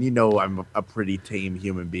kid. I mean, I'm a pretty tame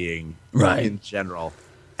human being, right, in general,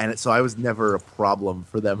 and so I was never a problem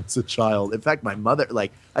for them as a child. In fact, my mother,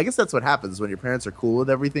 I guess that's what happens when your parents are cool with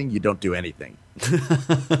everything. You don't do anything.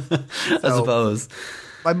 I suppose.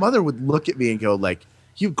 My mother would look at me and go like,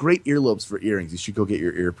 "You have great earlobes for earrings. You should go get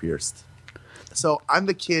your ear pierced." So I'm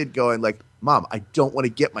the kid going like, Mom, I don't want to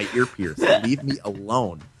get my ear pierced. Leave me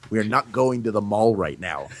alone. We are not going to the mall right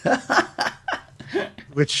now.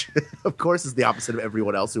 Which, of course, is the opposite of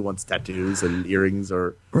everyone else who wants tattoos and earrings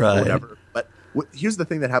or whatever. But here's the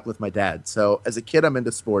thing that happened with my dad. So as a kid, I'm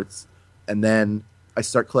into sports, and then I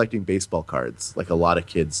start collecting baseball cards, like a lot of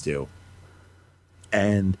kids do.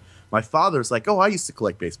 And my father's like, oh, I used to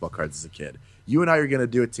collect baseball cards as a kid. You and I are going to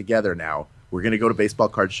do it together now. We're going to go to baseball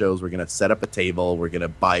card shows. We're going to set up a table. We're going to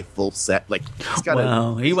buy full set. Like, he's got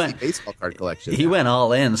a baseball card collection. He went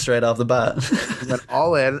all in straight off the bat. He went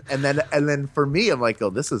all in. And then for me, I'm like, oh,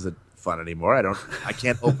 this isn't fun anymore. I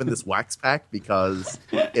can't open this wax pack because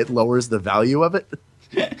it lowers the value of it.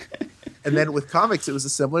 And then with comics, it was a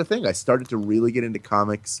similar thing. I started to really get into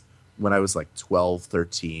comics when I was like 12,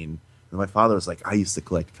 13. And my father was like, I used to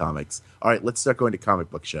collect comics. All right, let's start going to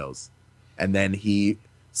comic book shows. And then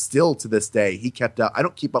still to this day, he kept up. I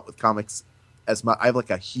don't keep up with comics as much. I have like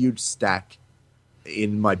a huge stack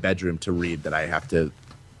in my bedroom to read that I have to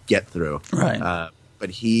get through. Right. But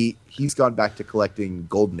he's gone back to collecting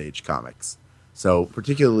Golden Age comics. So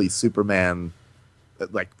particularly Superman.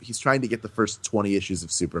 Like, he's trying to get the first 20 issues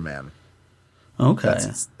of Superman. Okay.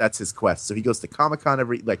 That's his quest. So he goes to Comic-Con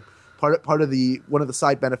part of one of the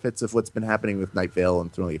side benefits of what's been happening with Night Vale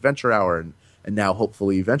and Thrilling Adventure Hour and now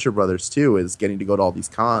hopefully Venture Brothers too is getting to go to all these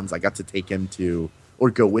cons. I got to take him to,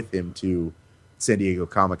 or go with him to San Diego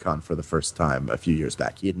Comic-Con for the first time a few years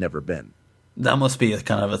back. He had never been. That must be a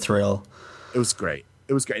kind of a thrill. It was great.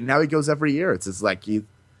 It was great. And now he goes every year. It's just like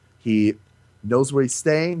he knows where he's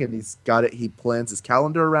staying, and he's got it. He plans his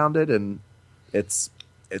calendar around it, and it's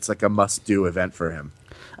like a must-do event for him.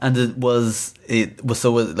 And was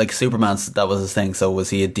like Superman, that was his thing. So was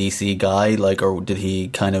he a DC guy, like, or did he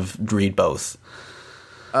kind of read both?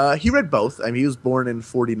 He read both. I mean, he was born in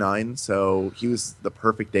 '49, so he was the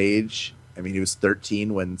perfect age. I mean, he was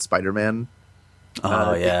 13 when Spider-Man.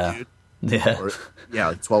 Yeah,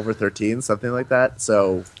 like 12 or 13, something like that.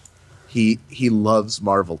 So he loves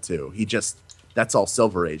Marvel too. That's all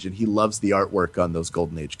Silver Age, and he loves the artwork on those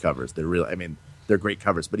Golden Age covers. They're really, I mean, they're great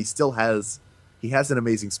covers. But he has an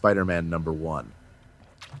Amazing Spider-Man #1.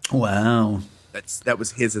 Wow, that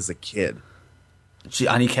was his as a kid. Gee,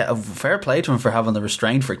 and fair play to him for having the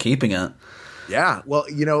restraint for keeping it. Yeah, well,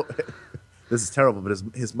 this is terrible, but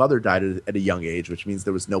his mother died at a young age, which means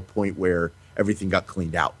there was no point where everything got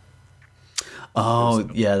cleaned out. Oh,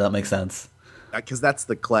 yeah, that makes sense. Because that's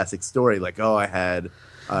the classic story. Like, I had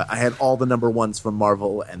all the #1s from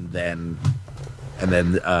Marvel, and then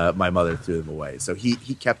my mother threw them away. So he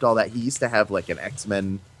kept all that. He used to have like an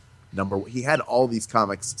X-Men number. He had all these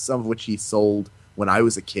comics, some of which he sold when I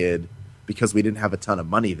was a kid because we didn't have a ton of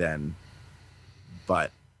money then.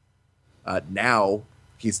 But now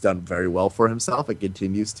he's done very well for himself and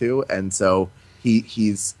continues to. And so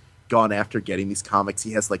he's gone after getting these comics.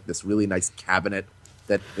 He has like this really nice cabinet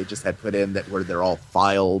that they just had put in where they're all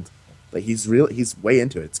filed. Like he's way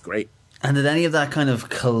into it. It's great. And did any of that kind of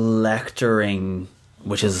collectoring,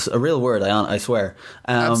 which is a real word, I swear.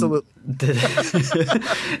 Absolutely.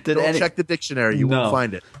 Don't check the dictionary. You won't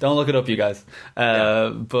find it. Don't look it up, you guys.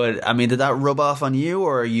 But I mean, did that rub off on you,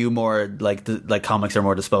 or are you more like comics are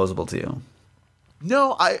more disposable to you?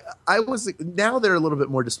 No, I was. Now they're a little bit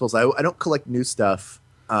more disposable. I don't collect new stuff,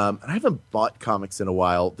 and I haven't bought comics in a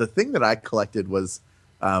while. The thing that I collected was,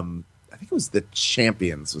 I think it was the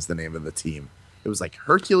Champions was the name of the team. It was like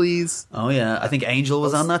Hercules. Oh yeah, I think Angel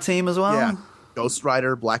was on that team as well. Yeah, Ghost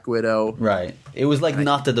Rider, Black Widow. Right. It was like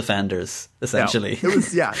not the Defenders, essentially. No,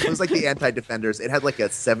 it was like the Anti-Defenders. It had like a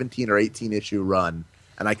 17 or 18 issue run,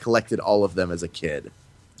 and I collected all of them as a kid.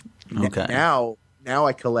 Okay. Now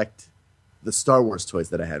I collect the Star Wars toys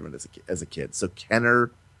that I had when as a kid. So Kenner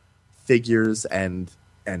figures and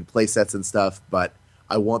play sets and stuff, but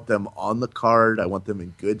I want them on the card. I want them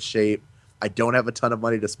in good shape. I don't have a ton of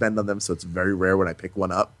money to spend on them, so it's very rare when I pick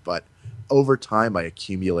one up, but over time I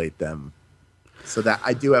accumulate them. So that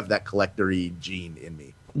I do have that collector-y gene in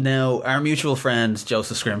me. Now, our mutual friend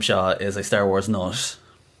Joseph Scrimshaw is a Star Wars nut.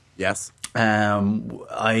 Yes.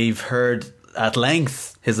 I've heard at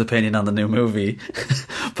length his opinion on the new movie,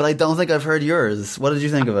 but I don't think I've heard yours. What did you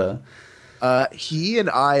think of it? He and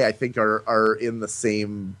I think, are in the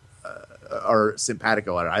same, are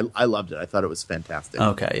simpatico. I loved it. I thought it was fantastic.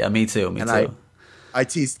 Okay, yeah, me too. I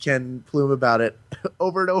teased Ken Plume about it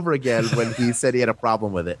over and over again when he said he had a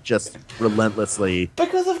problem with it, just relentlessly.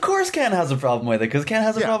 Because of course Ken has a problem with it, because Ken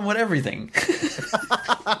has a problem with everything.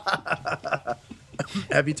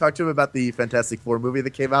 Have you talked to him about the Fantastic Four movie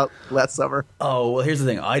that came out last summer? Oh, well, here's the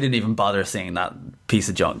thing. I didn't even bother seeing that piece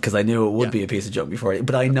of junk, because I knew it would be a piece of junk before.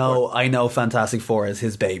 But I know Fantastic Four is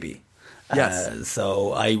his baby. Yes.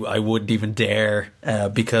 So I wouldn't even dare,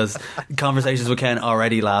 because conversations with Ken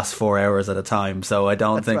already last 4 hours at a time. So I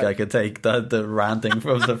don't think I could take the ranting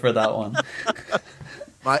for that one.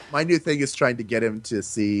 My new thing is trying to get him to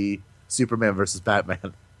see Superman versus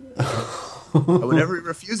Batman. Whenever he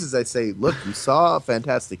refuses, I say, "Look, you saw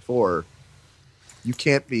Fantastic Four. You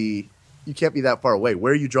can't be that far away.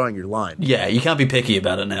 Where are you drawing your line?" Yeah, you can't be picky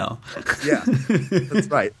about it now. Yeah, that's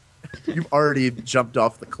right. You've already jumped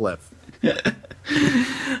off the cliff.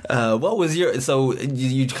 What was so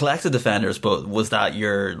you collected Defenders, but was that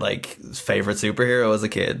your favorite superhero as a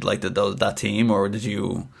kid, like that team, or did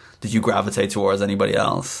you gravitate towards anybody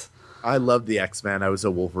else? I loved the X-Men. I was a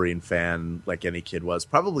Wolverine fan, like any kid was.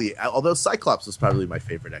 Probably, although Cyclops was probably my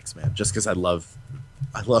favorite X-Men, just because I love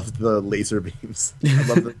the laser beams. I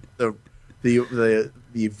love the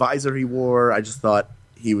visor he wore. I just thought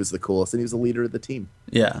he was the coolest, and he was the leader of the team.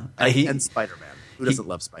 Yeah, and Spider-Man. Who doesn't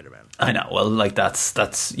love Spider-Man? I know. Well,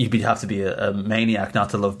 that's you'd have to be a maniac not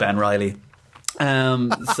to love Ben Reilly. The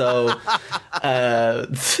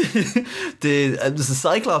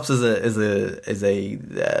Cyclops is a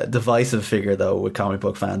divisive figure though with comic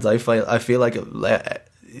book fans. I feel like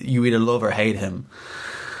you either love or hate him.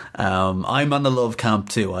 I'm on the love camp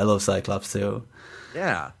too. I love Cyclops too.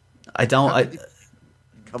 Yeah.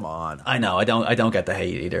 Come on. I know. I don't get the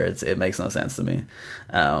hate either. It makes no sense to me.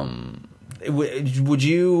 Would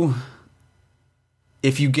you?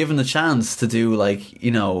 if you given the chance to do like,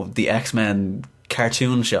 you know, the X-Men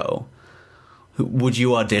cartoon show, would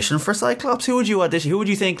you audition for Cyclops? Who would you audition? Who would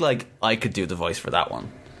you think like I could do the voice for that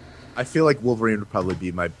one? I feel like Wolverine would probably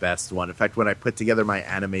be my best one. In fact, when I put together my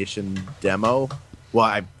animation demo, well,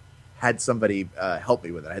 I had somebody help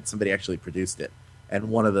me with it. I had somebody actually produced it, and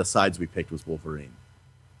one of the sides we picked was Wolverine.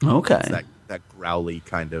 Okay, it's that growly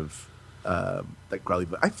kind of that growly.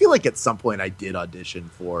 I feel like at some point I did audition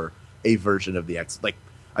for a version of the X. Like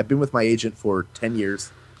I've been with my agent for 10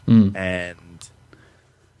 years, and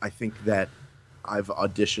I think that I've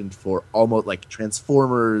auditioned for almost like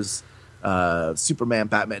Transformers, Superman,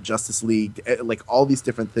 Batman, Justice League, like all these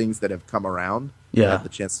different things that have come around. Yeah, I had the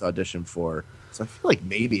chance to audition for. So I feel like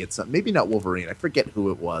maybe it's maybe not Wolverine. I forget who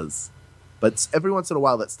it was, but every once in a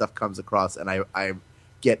while that stuff comes across, and I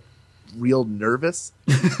get real nervous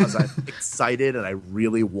because I'm excited and I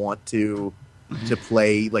really want to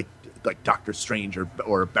play like Doctor Strange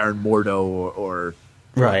or Baron Mordo or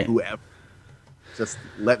right, whoever. Just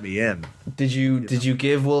let me in. Did you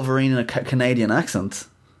give Wolverine a Canadian accent?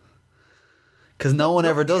 Because no one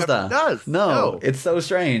ever does that. No, it's so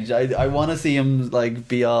strange. I want to see him like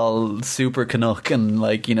be all super Canuck and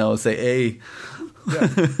like, you know, say, "Hey,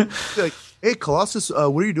 like, hey, Colossus,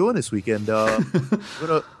 what are you doing this weekend? I'm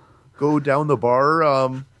gonna go down the bar.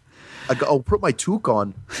 I'll put my toque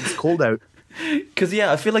on. It's cold out." Because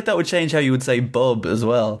I feel like that would change how you would say "bub" as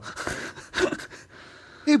well.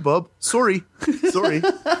 Hey, bub. Sorry.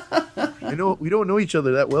 I know we don't know each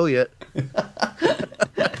other that well yet.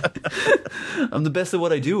 I'm the best at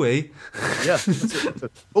what I do, eh? Yeah.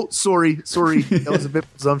 Oh, sorry. That was a bit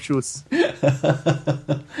presumptuous.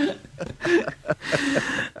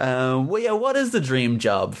 What is the dream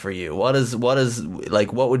job for you? What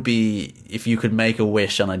would be, if you could make a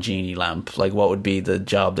wish on a genie lamp, like what would be the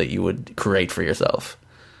job that you would create for yourself?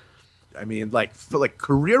 I mean, like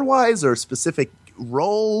career-wise or specific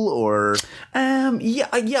role or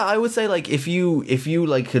I would say like if you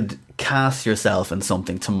like could cast yourself in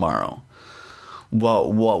something tomorrow,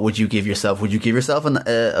 what would you give yourself? Would you give yourself an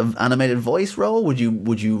animated voice role? Would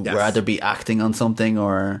you Yes. rather be acting on something?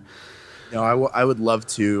 Or no, I would love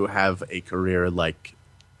to have a career like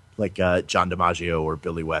John DiMaggio or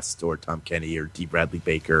Billy West or Tom Kenny or D. Bradley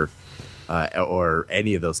Baker or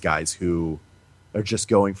any of those guys who are just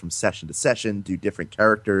going from session to session, do different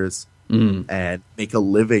characters, and make a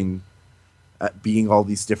living being all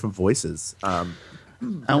these different voices. And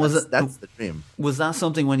that's the dream. Was that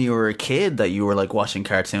something when you were a kid that you were like watching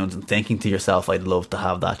cartoons and thinking to yourself, "I'd love to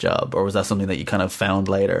have that job," or was that something that you kind of found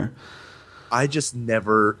later? I just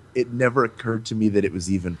it never occurred to me that it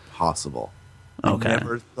was even possible. Okay. I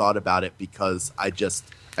never thought about it because I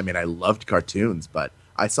loved cartoons, but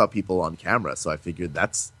I saw people on camera, so I figured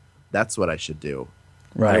that's what I should do.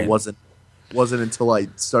 Right. And it wasn't until I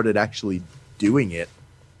started actually doing it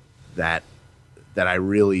that I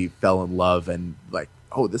really fell in love and like,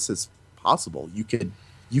 oh, this is possible. You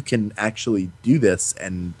can actually do this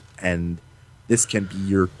and this can be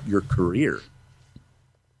your career.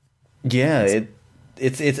 Yeah,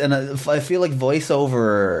 it's and I feel like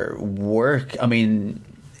voiceover work. I mean,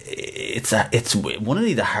 it's one of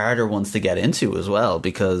the harder ones to get into as well,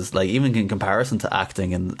 because like even in comparison to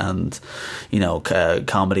acting and you know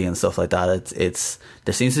comedy and stuff like that, it's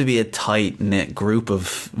there seems to be a tight knit group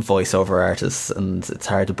of voiceover artists, and it's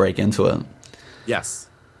hard to break into it. Yes,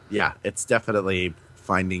 yeah, it's definitely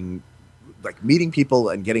finding like meeting people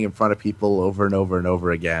and getting in front of people over and over and over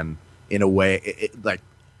again in a way like.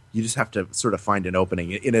 You just have to sort of find an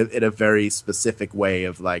opening in a very specific way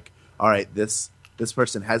of like, all right, this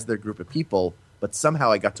person has their group of people, but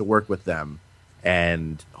somehow I got to work with them,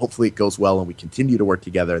 and hopefully it goes well and we continue to work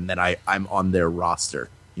together, and then I'm on their roster.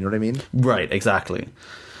 You know what I mean? Right, exactly.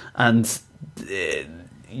 And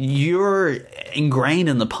you're ingrained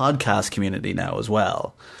in the podcast community now as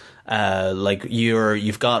well. Like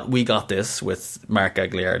we got this with Mark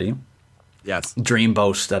Gagliardi. Yes.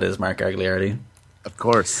 Dreamboat, that is Mark Gagliardi. Of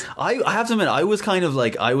course. I have to admit, I was kind of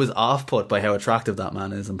like, I was off-put by how attractive that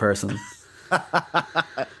man is in person.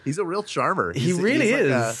 He's a real charmer. He really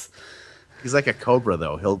is. He's like a cobra,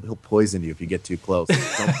 though. He'll poison you if you get too close.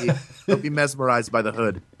 Don't be mesmerized by the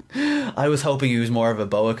hood. I was hoping he was more of a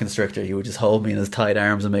boa constrictor. He would just hold me in his tight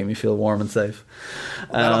arms and make me feel warm and safe.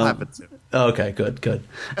 That'll happen soon. Okay, good.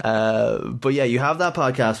 But yeah, you have that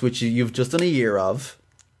podcast, which you've just done a year of.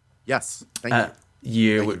 Yes. Thank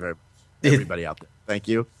you. Thank you very much. Everybody out there. Thank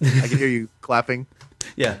you. I can hear you clapping.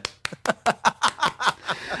 Yeah.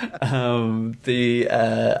 I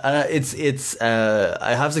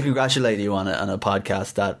have to congratulate you on a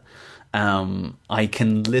podcast that I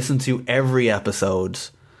can listen to every episode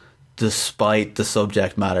despite the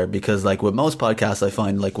subject matter, because like with most podcasts, I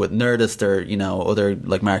find like with Nerdist or other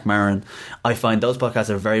like Mark Maron, I find those podcasts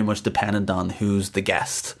are very much dependent on who's the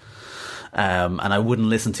guest. And I wouldn't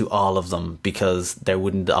listen to all of them because they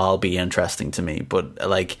wouldn't all be interesting to me. But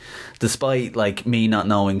like, despite like me not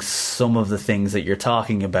knowing some of the things that you're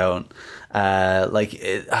talking about,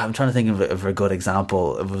 I'm trying to think of a good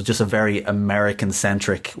example. It was just a very American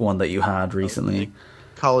centric one that you had recently.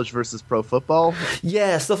 College versus pro football.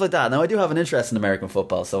 Yeah, stuff like that. Now I do have an interest in American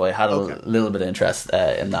football, so I had a little bit of interest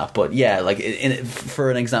in that. But yeah, like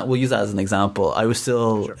for an example, we'll use that as an example. I was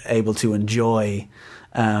still able to enjoy.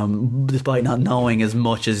 Despite not knowing as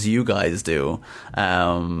much as you guys do,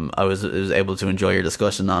 I was able to enjoy your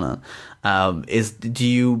discussion on it. Do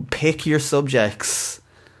you pick your subjects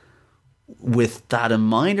with that in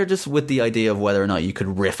mind, or just with the idea of whether or not you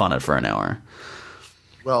could riff on it for an hour?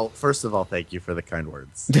 Well, first of all, thank you for the kind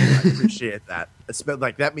words. I appreciate that.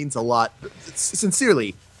 Like, that means a lot.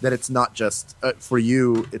 Sincerely, that it's not just for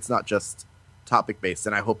you. It's not just topic based,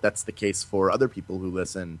 and I hope that's the case for other people who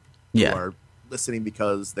listen. Yeah. Who are listening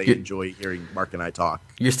because they enjoy hearing Mark and I talk.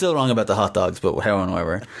 You're still wrong about the hot dogs, but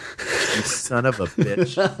however. You son of a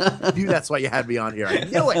bitch. I knew that's why you had me on here. I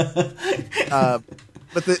knew it.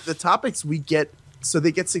 But the topics we get, so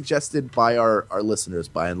they get suggested by our listeners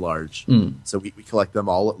by and large. So we collect them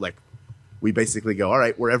all. Like, we basically go, all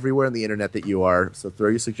right, we're everywhere on the internet that you are, so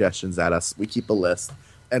throw your suggestions at us. We keep a list.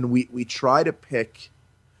 And we try to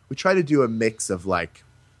do a mix of like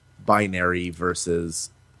binary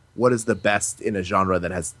versus what is the best in a genre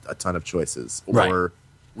that has a ton of choices, or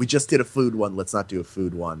we just did a food one, let's not do a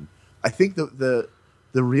food one. I think the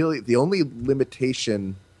only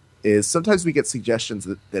limitation is sometimes we get suggestions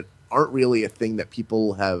that aren't really a thing that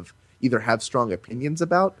people have strong opinions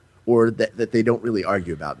about, or that they don't really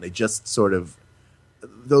argue about. And they just sort of,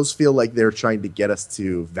 those feel like they're trying to get us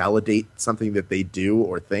to validate something that they do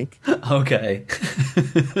or think. Okay.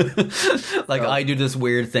 Like, I do this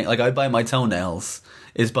weird thing. Like, I bite my toenails.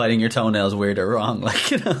 Is biting your toenails weird or wrong?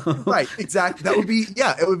 Like, Right, exactly. That would be,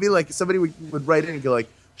 it would be like somebody would write in and go like,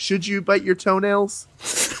 should you bite your toenails?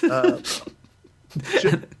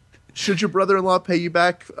 Should your brother-in-law pay you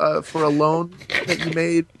back for a loan that you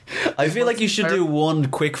made? I feel like you should do one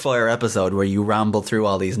quick-fire episode where you ramble through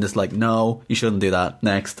all these and just like, no, you shouldn't do that.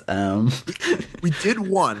 Next. We did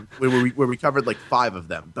one where we covered like 5 of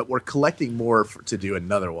them, but we're collecting more to do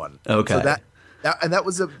another one. Okay.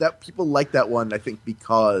 So that people like that one, I think,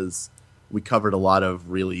 because we covered a lot of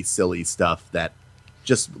really silly stuff that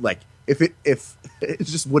just like if it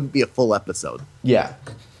just wouldn't be a full episode. Yeah.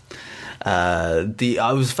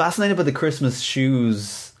 I was fascinated by the Christmas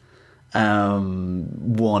shoes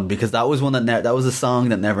one, because that was one that was a song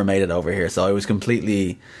that never made it over here. So I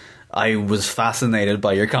was fascinated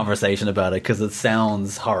by your conversation about it because it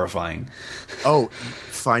sounds horrifying. Oh,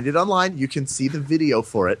 find it online. You can see the video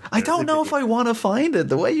for it. I don't know if I want to find it.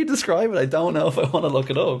 The way you describe it, I don't know if I want to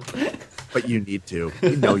look it up. But you need to.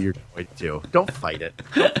 You know you're going to. Don't fight it.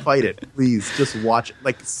 Don't fight it. Please, just watch it.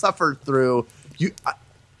 Like, suffer through.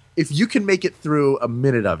 If you can make it through a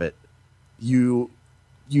minute of it, you've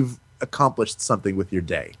accomplished something with your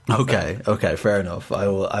day. Okay, fair enough. I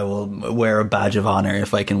will wear a badge of honor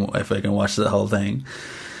if I can watch the whole thing.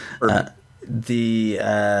 But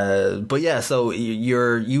yeah, so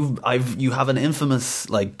you have an infamous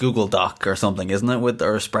like Google Doc or something, isn't it,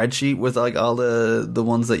 or a spreadsheet with like all the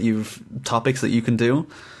ones that topics that you can do?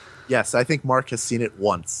 Yes, I think Mark has seen it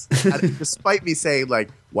once, despite me saying like,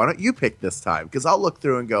 why don't you pick this time? Because I'll look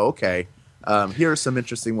through and go, okay, here are some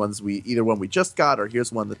interesting ones. Either one we just got, or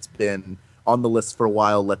here's one that's been on the list for a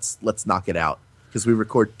while. Let's knock it out, because we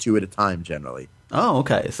record 2 at a time generally. Oh,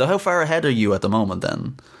 okay. So how far ahead are you at the moment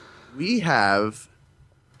then? We have,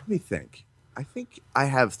 let me think. I think I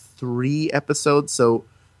have 3 episodes. So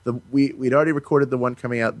we'd already recorded the one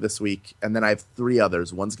coming out this week, and then I have 3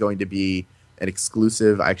 others. One's going to be an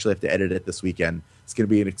exclusive. I actually have to edit it this weekend. It's going to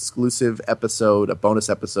be an exclusive episode, a bonus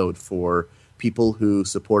episode for people who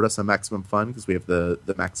support us on Maximum Fun, because we have the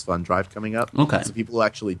Max Fun Drive coming up. Okay. So people who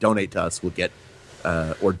actually donate to us will get,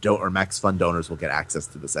 or Max Fun donors will get access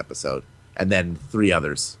to this episode, and then 3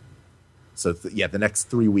 others. So the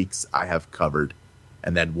next 3 weeks I have covered,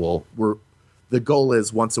 and then the goal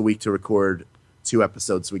is once a week to record 2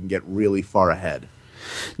 episodes so we can get really far ahead.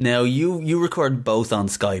 Now you record both on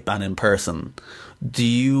Skype and in person. Do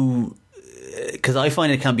you? Because I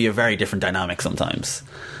find it can be a very different dynamic sometimes.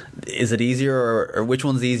 Is it easier, or which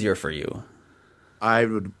one's easier for you? I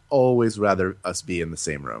would always rather us be in the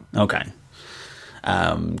same room. Okay.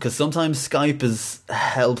 Because sometimes Skype is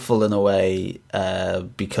helpful in a way,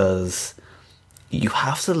 because you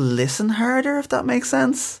have to listen harder, if that makes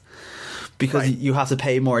sense. because Right. you have to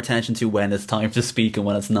pay more attention to when it's time to speak and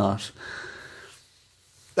when it's not.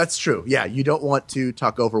 That's true. Yeah, you don't want to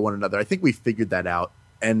talk over one another. I think we figured that out.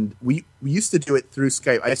 And we used to do it through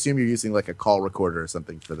Skype. I assume you're using like a call recorder or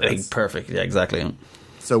something for this. Perfect. Yeah, exactly.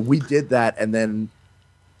 So we did that, and then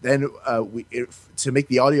to make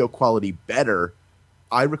the audio quality better,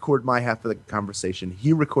 I record my half of the conversation.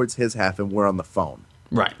 He records his half, and we're on the phone.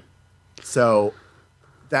 Right. So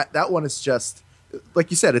that one is just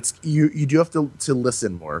like you said. It's you do have to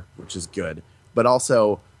listen more, which is good. But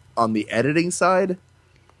also on the editing side,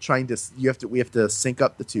 we have to sync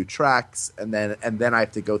up the two tracks, and then I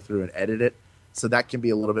have to go through and edit it. So that can be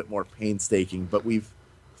a little bit more painstaking. But we've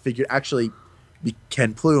figured actually.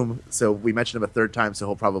 Ken Plume, so we mentioned him a third time, so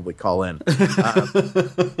he'll probably call in.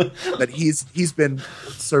 But he's been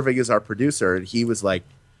serving as our producer, and he was like,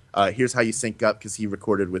 "Here's how you sync up," because he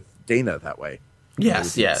recorded with Dana that way.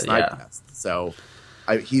 Yes, yeah. So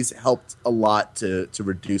he's helped a lot to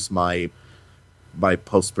reduce my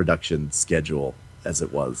post production schedule as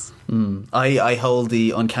it was. I hold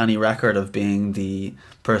the uncanny record of being the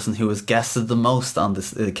person who has guested the most on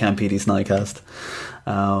this Camp PD Snidecast.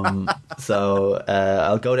 So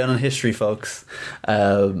I'll go down in history, folks.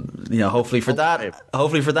 Hopefully for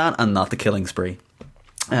that, and not the killing spree.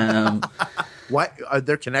 Why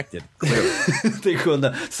they're connected? Clearly, They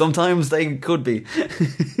could. Sometimes they could be.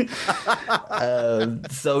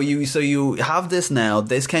 So you have this now.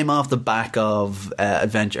 This came off the back of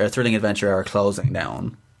Thrilling Adventure Hour closing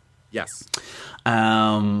down. yes.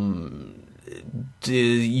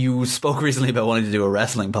 You spoke recently about wanting to do a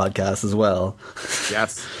wrestling podcast as well.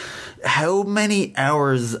 Yes. How many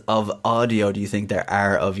hours of audio do you think there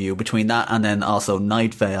are of you between that and then also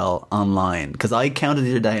Night Vale online? Because I counted the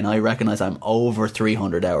other day and I recognize I'm over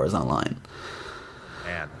 300 hours online.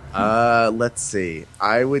 Man. Let's see.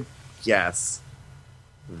 I would guess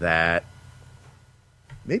that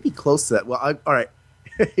maybe close to that. Well, all right.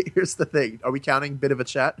 Here's the thing. Are we counting Bit of a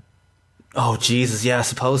Chat? Oh, Jesus. Yeah, I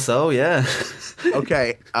suppose so. Yeah.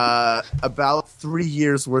 Okay. About 3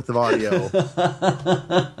 years worth of audio.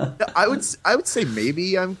 I would say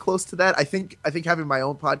maybe I'm close to that. I think having my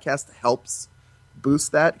own podcast helps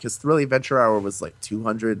boost that, because Thrilling Adventure Hour was like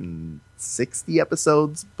 260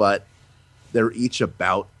 episodes, but they're each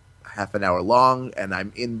about half an hour long, and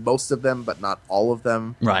I'm in most of them, but not all of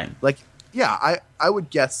them. Right. Like, yeah, I would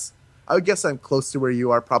guess I'm close to where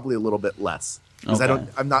you are, probably a little bit less, because Okay.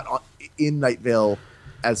 I'm not in Night Vale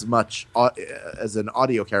as much as an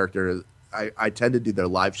audio character. I tend to do their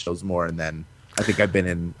live shows more, and then I think I've been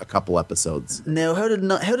in a couple episodes. Now, how did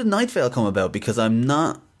Night Vale come about? Because I'm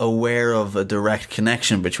not aware of a direct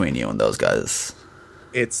connection between you and those guys.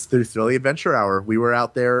 It's through Thrilling Adventure Hour. We were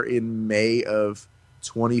out there in May of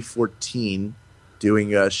 2014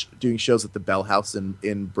 doing shows at the Bell House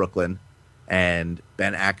in Brooklyn, and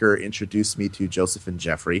Ben Acker introduced me to Joseph and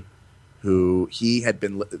Jeffrey, who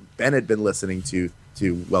Ben had been listening to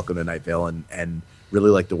Welcome to Night Vale and really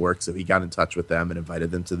liked the work, so he got in touch with them and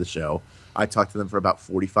invited them to the show. I talked to them for about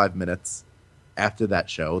 45 minutes after that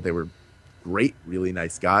show. They were great, really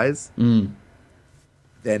nice guys. Then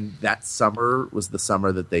that summer was the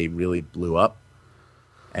summer that they really blew up.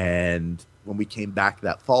 And when we came back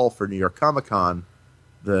that fall for New York Comic Con,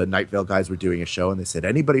 the Night Vale guys were doing a show, and they said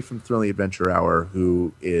anybody from Thrilling Adventure Hour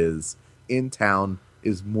who is in town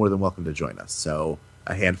is more than welcome to join us. So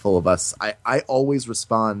a handful of us. I always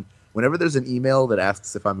respond whenever there's an email that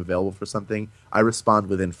asks if I'm available for something. I respond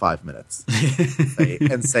within 5 minutes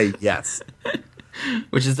and say yes.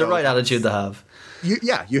 Which is the right attitude to have.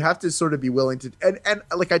 You have to sort of be willing to, and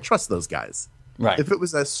like, I trust those guys. Right. If it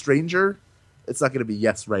was a stranger, it's not going to be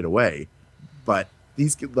yes right away. But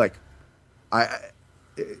these, like,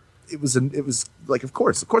 it was like, of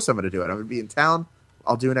course I'm going to do it. I'm going to be in town.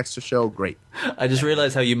 I'll do an extra show. Great. I just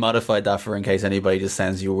realized how you modified that for in case anybody just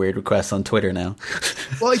sends you weird requests on Twitter now.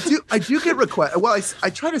 Well, I do get requests. Well, I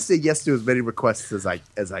try to say yes to as many requests as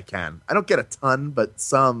I can. I don't get a ton, but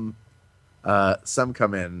some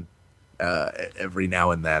come in every now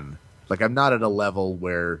and then. Like, I'm not at a level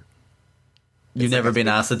where You've never been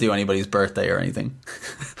asked to do anybody's birthday or anything.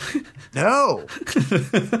 no.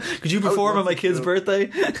 Could you perform on my kid's birthday?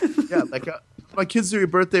 Yeah, like my kid's doing a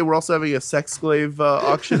birthday. We're also having a sex slave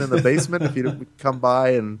auction in the basement. If you come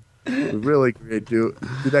by, and we really do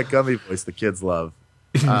that gummy voice the kids love.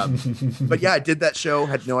 But yeah, I did that show.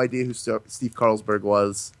 Had no idea who Steve Carlsberg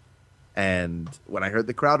was, and when I heard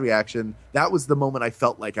the crowd reaction, that was the moment I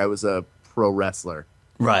felt like I was a pro wrestler.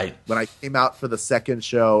 Right. When I came out for the second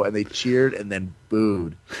show and they cheered and then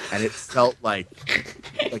booed, and it felt like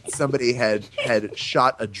somebody had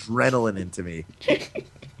shot adrenaline into me.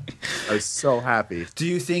 I was so happy. Do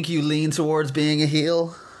you think you lean towards being a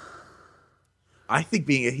heel? I think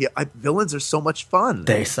being a heel, villains are so much fun.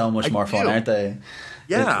 They're so much more fun, aren't they?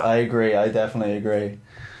 Yeah, I agree. I definitely agree.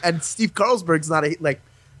 And Steve Carlsberg's not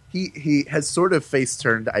he has sort of face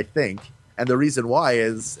turned, I think, and the reason why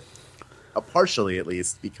is partially at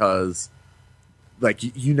least because, like,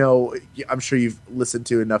 I'm sure you've listened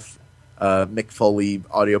to enough Mick Foley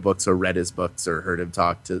audiobooks or read his books or heard him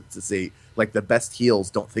talk to say, like, the best heels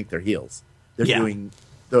don't think they're heels. They're doing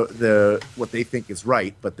the what they think is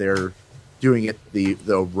right, but they're doing it the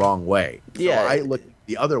wrong way. Yeah. So I look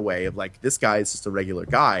the other way of, like, this guy is just a regular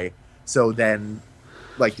guy. So then,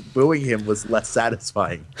 like, booing him was less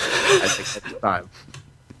satisfying, I think, at the time.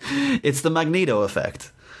 It's the Magneto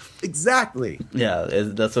effect. Exactly. Yeah,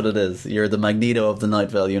 that's what it is. You're the Magneto of the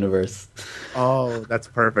Night Vale universe. Oh, that's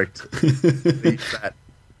perfect. Let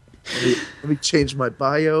me change my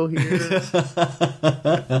bio here.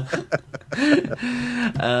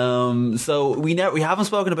 So we haven't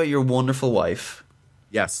spoken about your wonderful wife.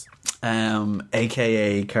 Yes.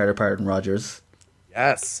 AKA Carter Pardon Rogers.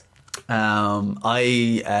 Yes.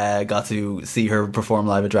 I got to see her perform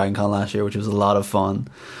live at Dragon Con last year, which was a lot of fun.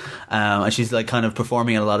 And she's like kind of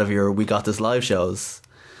performing at a lot of your We Got This live shows.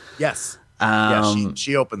 Yes. Yeah,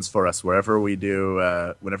 she opens for us wherever we do.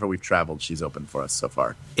 Whenever we've traveled, she's opened for us so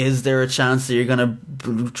far. Is there a chance that you're going to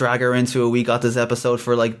drag her into a We Got This episode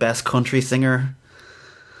for, like, Best Country Singer?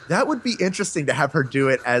 That would be interesting to have her do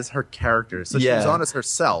it as her character. So she was on as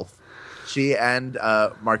herself. She and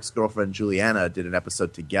Mark's girlfriend Juliana did an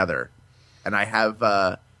episode together, and I have.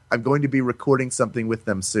 I'm going to be recording something with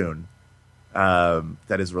them soon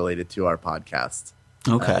that is related to our podcast.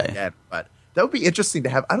 Okay, but that would be interesting to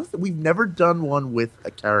have. I don't think we've never done one with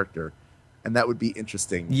a character, and that would be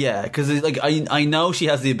interesting. Yeah, because like I know she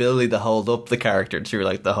has the ability to hold up the character through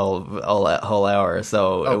like the whole hour,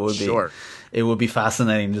 so it would be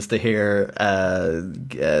fascinating just to hear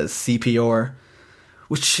CPR.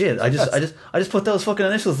 Which shit? I just put those fucking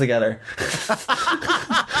initials together.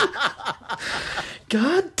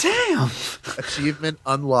 God damn! Achievement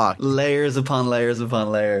unlocked. Layers upon layers upon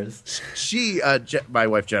layers. She, my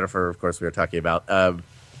wife Jennifer, of course, we were talking about.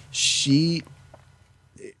 She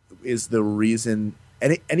is the reason.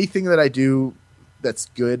 Anything that I do that's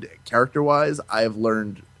good character wise, I have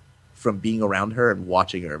learned from being around her and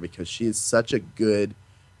watching her, because she is such a good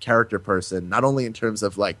character person. Not only in terms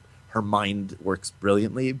of, like, her mind works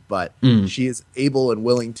brilliantly, but she is able and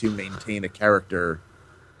willing to maintain a character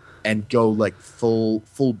and go, like, full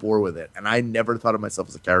bore with it. And I never thought of myself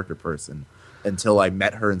as a character person until I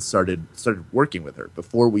met her and started working with her.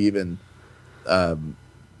 Before we even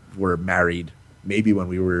were married, maybe when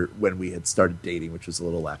we had started dating, which was a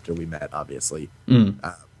little after we met, obviously.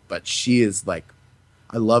 But she is, like,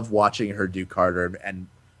 I love watching her do Carter, and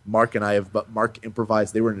Mark and I have. But Mark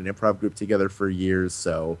improvised. They were in an improv group together for years,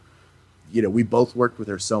 so we both worked with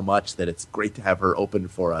her so much that it's great to have her open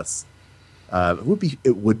for us.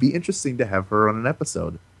 It would be interesting to have her on an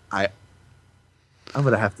episode. I'm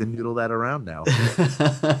gonna have to noodle that around now.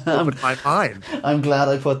 Open my mind. I'm glad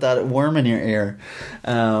I put that worm in your ear,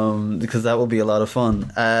 because that will be a lot of fun.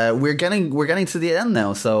 We're getting to the end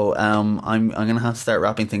now, so I'm gonna have to start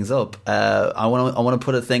wrapping things up. I want to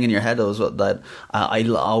put a thing in your head that I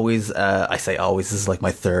always I say always. This is like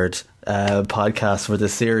my third podcast for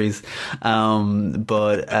this series,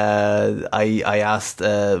 but I asked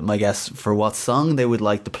my guests for what song they would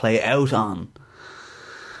like to play out on.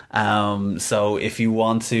 So if you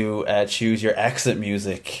want to choose your exit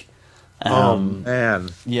music, oh man,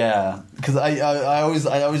 yeah, because I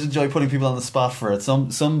always enjoy putting people on the spot for it.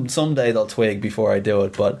 Someday they'll twig before I do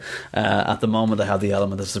it, but at the moment I have the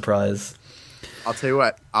element of surprise. I'll tell you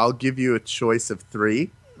what, I'll give you a choice of 3.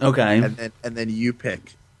 Okay, and then you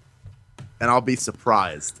pick, and I'll be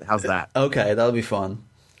surprised. How's that? Okay, that'll be fun.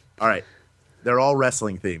 All right. They're all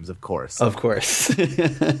wrestling themes, of course. Of course.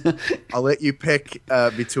 I'll let you pick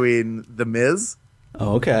between The Miz.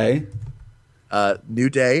 Okay.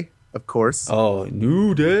 New Day, of course. Oh,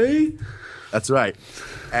 New Day? That's right.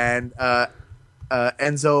 And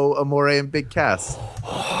Enzo Amore and Big Cass.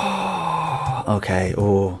 Okay.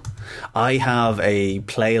 Oh, I have a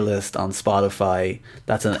playlist on Spotify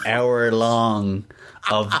that's an hour long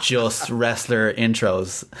of just wrestler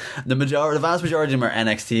intros. The vast majority of them are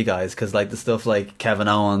NXT guys, because like the stuff like Kevin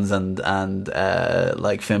Owens and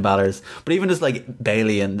like Finn Balor's, but even just like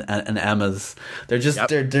Bayley and Emma's, they're just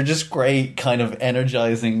they're just great, kind of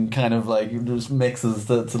energizing, kind of like just mixes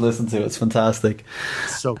to listen to. It's fantastic.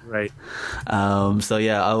 So great. So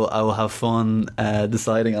yeah, I will have fun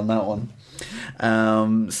deciding on that one.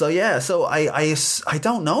 So I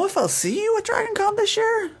don't know if I'll see you at Dragon Con this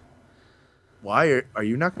year. Why are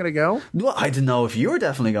you not going to go? Well, I didn't know if you were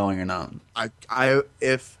definitely going or not. I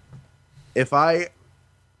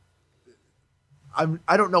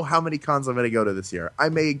don't know how many cons I'm going to go to this year. I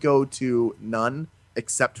may go to none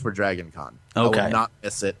except for Dragon Con. Okay. I will not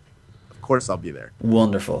miss it. Of course I'll be there.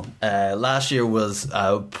 Wonderful. Last year was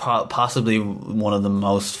possibly one of the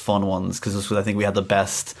most fun ones because I think we had the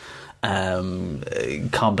best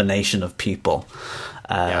combination of people.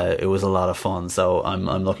 It was a lot of fun, so I'm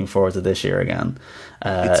looking forward to this year again.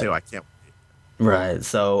 Me too. I can't wait. Right.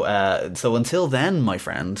 So until then, my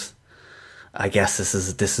friend, I guess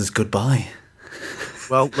this is goodbye.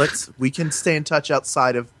 Well, we can stay in touch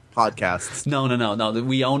outside of podcasts. No.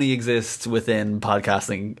 We only exist within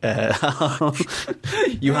podcasting.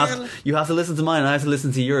 You have to listen to mine, and I have to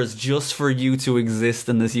listen to yours just for you to exist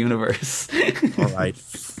in this universe. All right,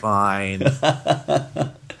 fine.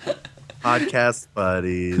 Podcast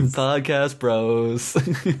buddies. Podcast bros.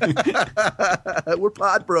 We're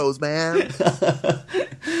pod bros, man.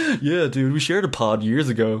 Yeah, dude, we shared a pod years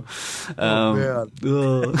ago.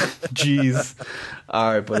 Jeez.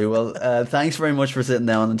 All right, buddy. Well, thanks very much for sitting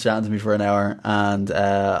down and chatting to me for an hour. And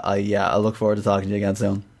I look forward to talking to you again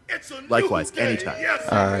soon. Likewise, anytime. Yes.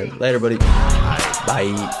 All right, later, buddy.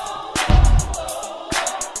 Bye.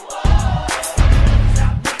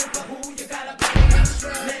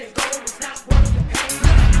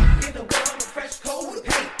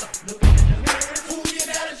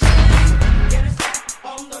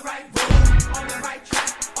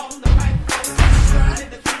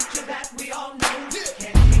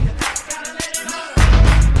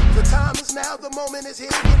 Is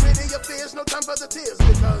here, get rid of your fears, no time for the tears,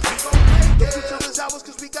 because we gon' make the future is ours,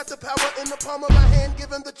 cause we got the power in the palm of our hand,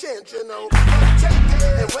 given the chance, you know. Take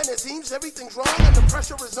it. And when it seems everything's wrong and the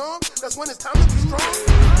pressure is on, that's when it's time to be strong.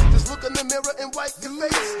 Just look in the mirror and wipe your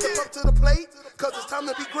face, step up to the plate, cause it's time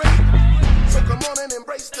to be great. So come on and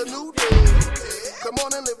embrace the new day. Come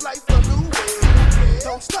on and live life a new way.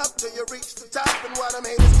 Don't stop till you reach the top, and while them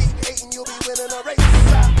haters keep hating, you'll be winning a race.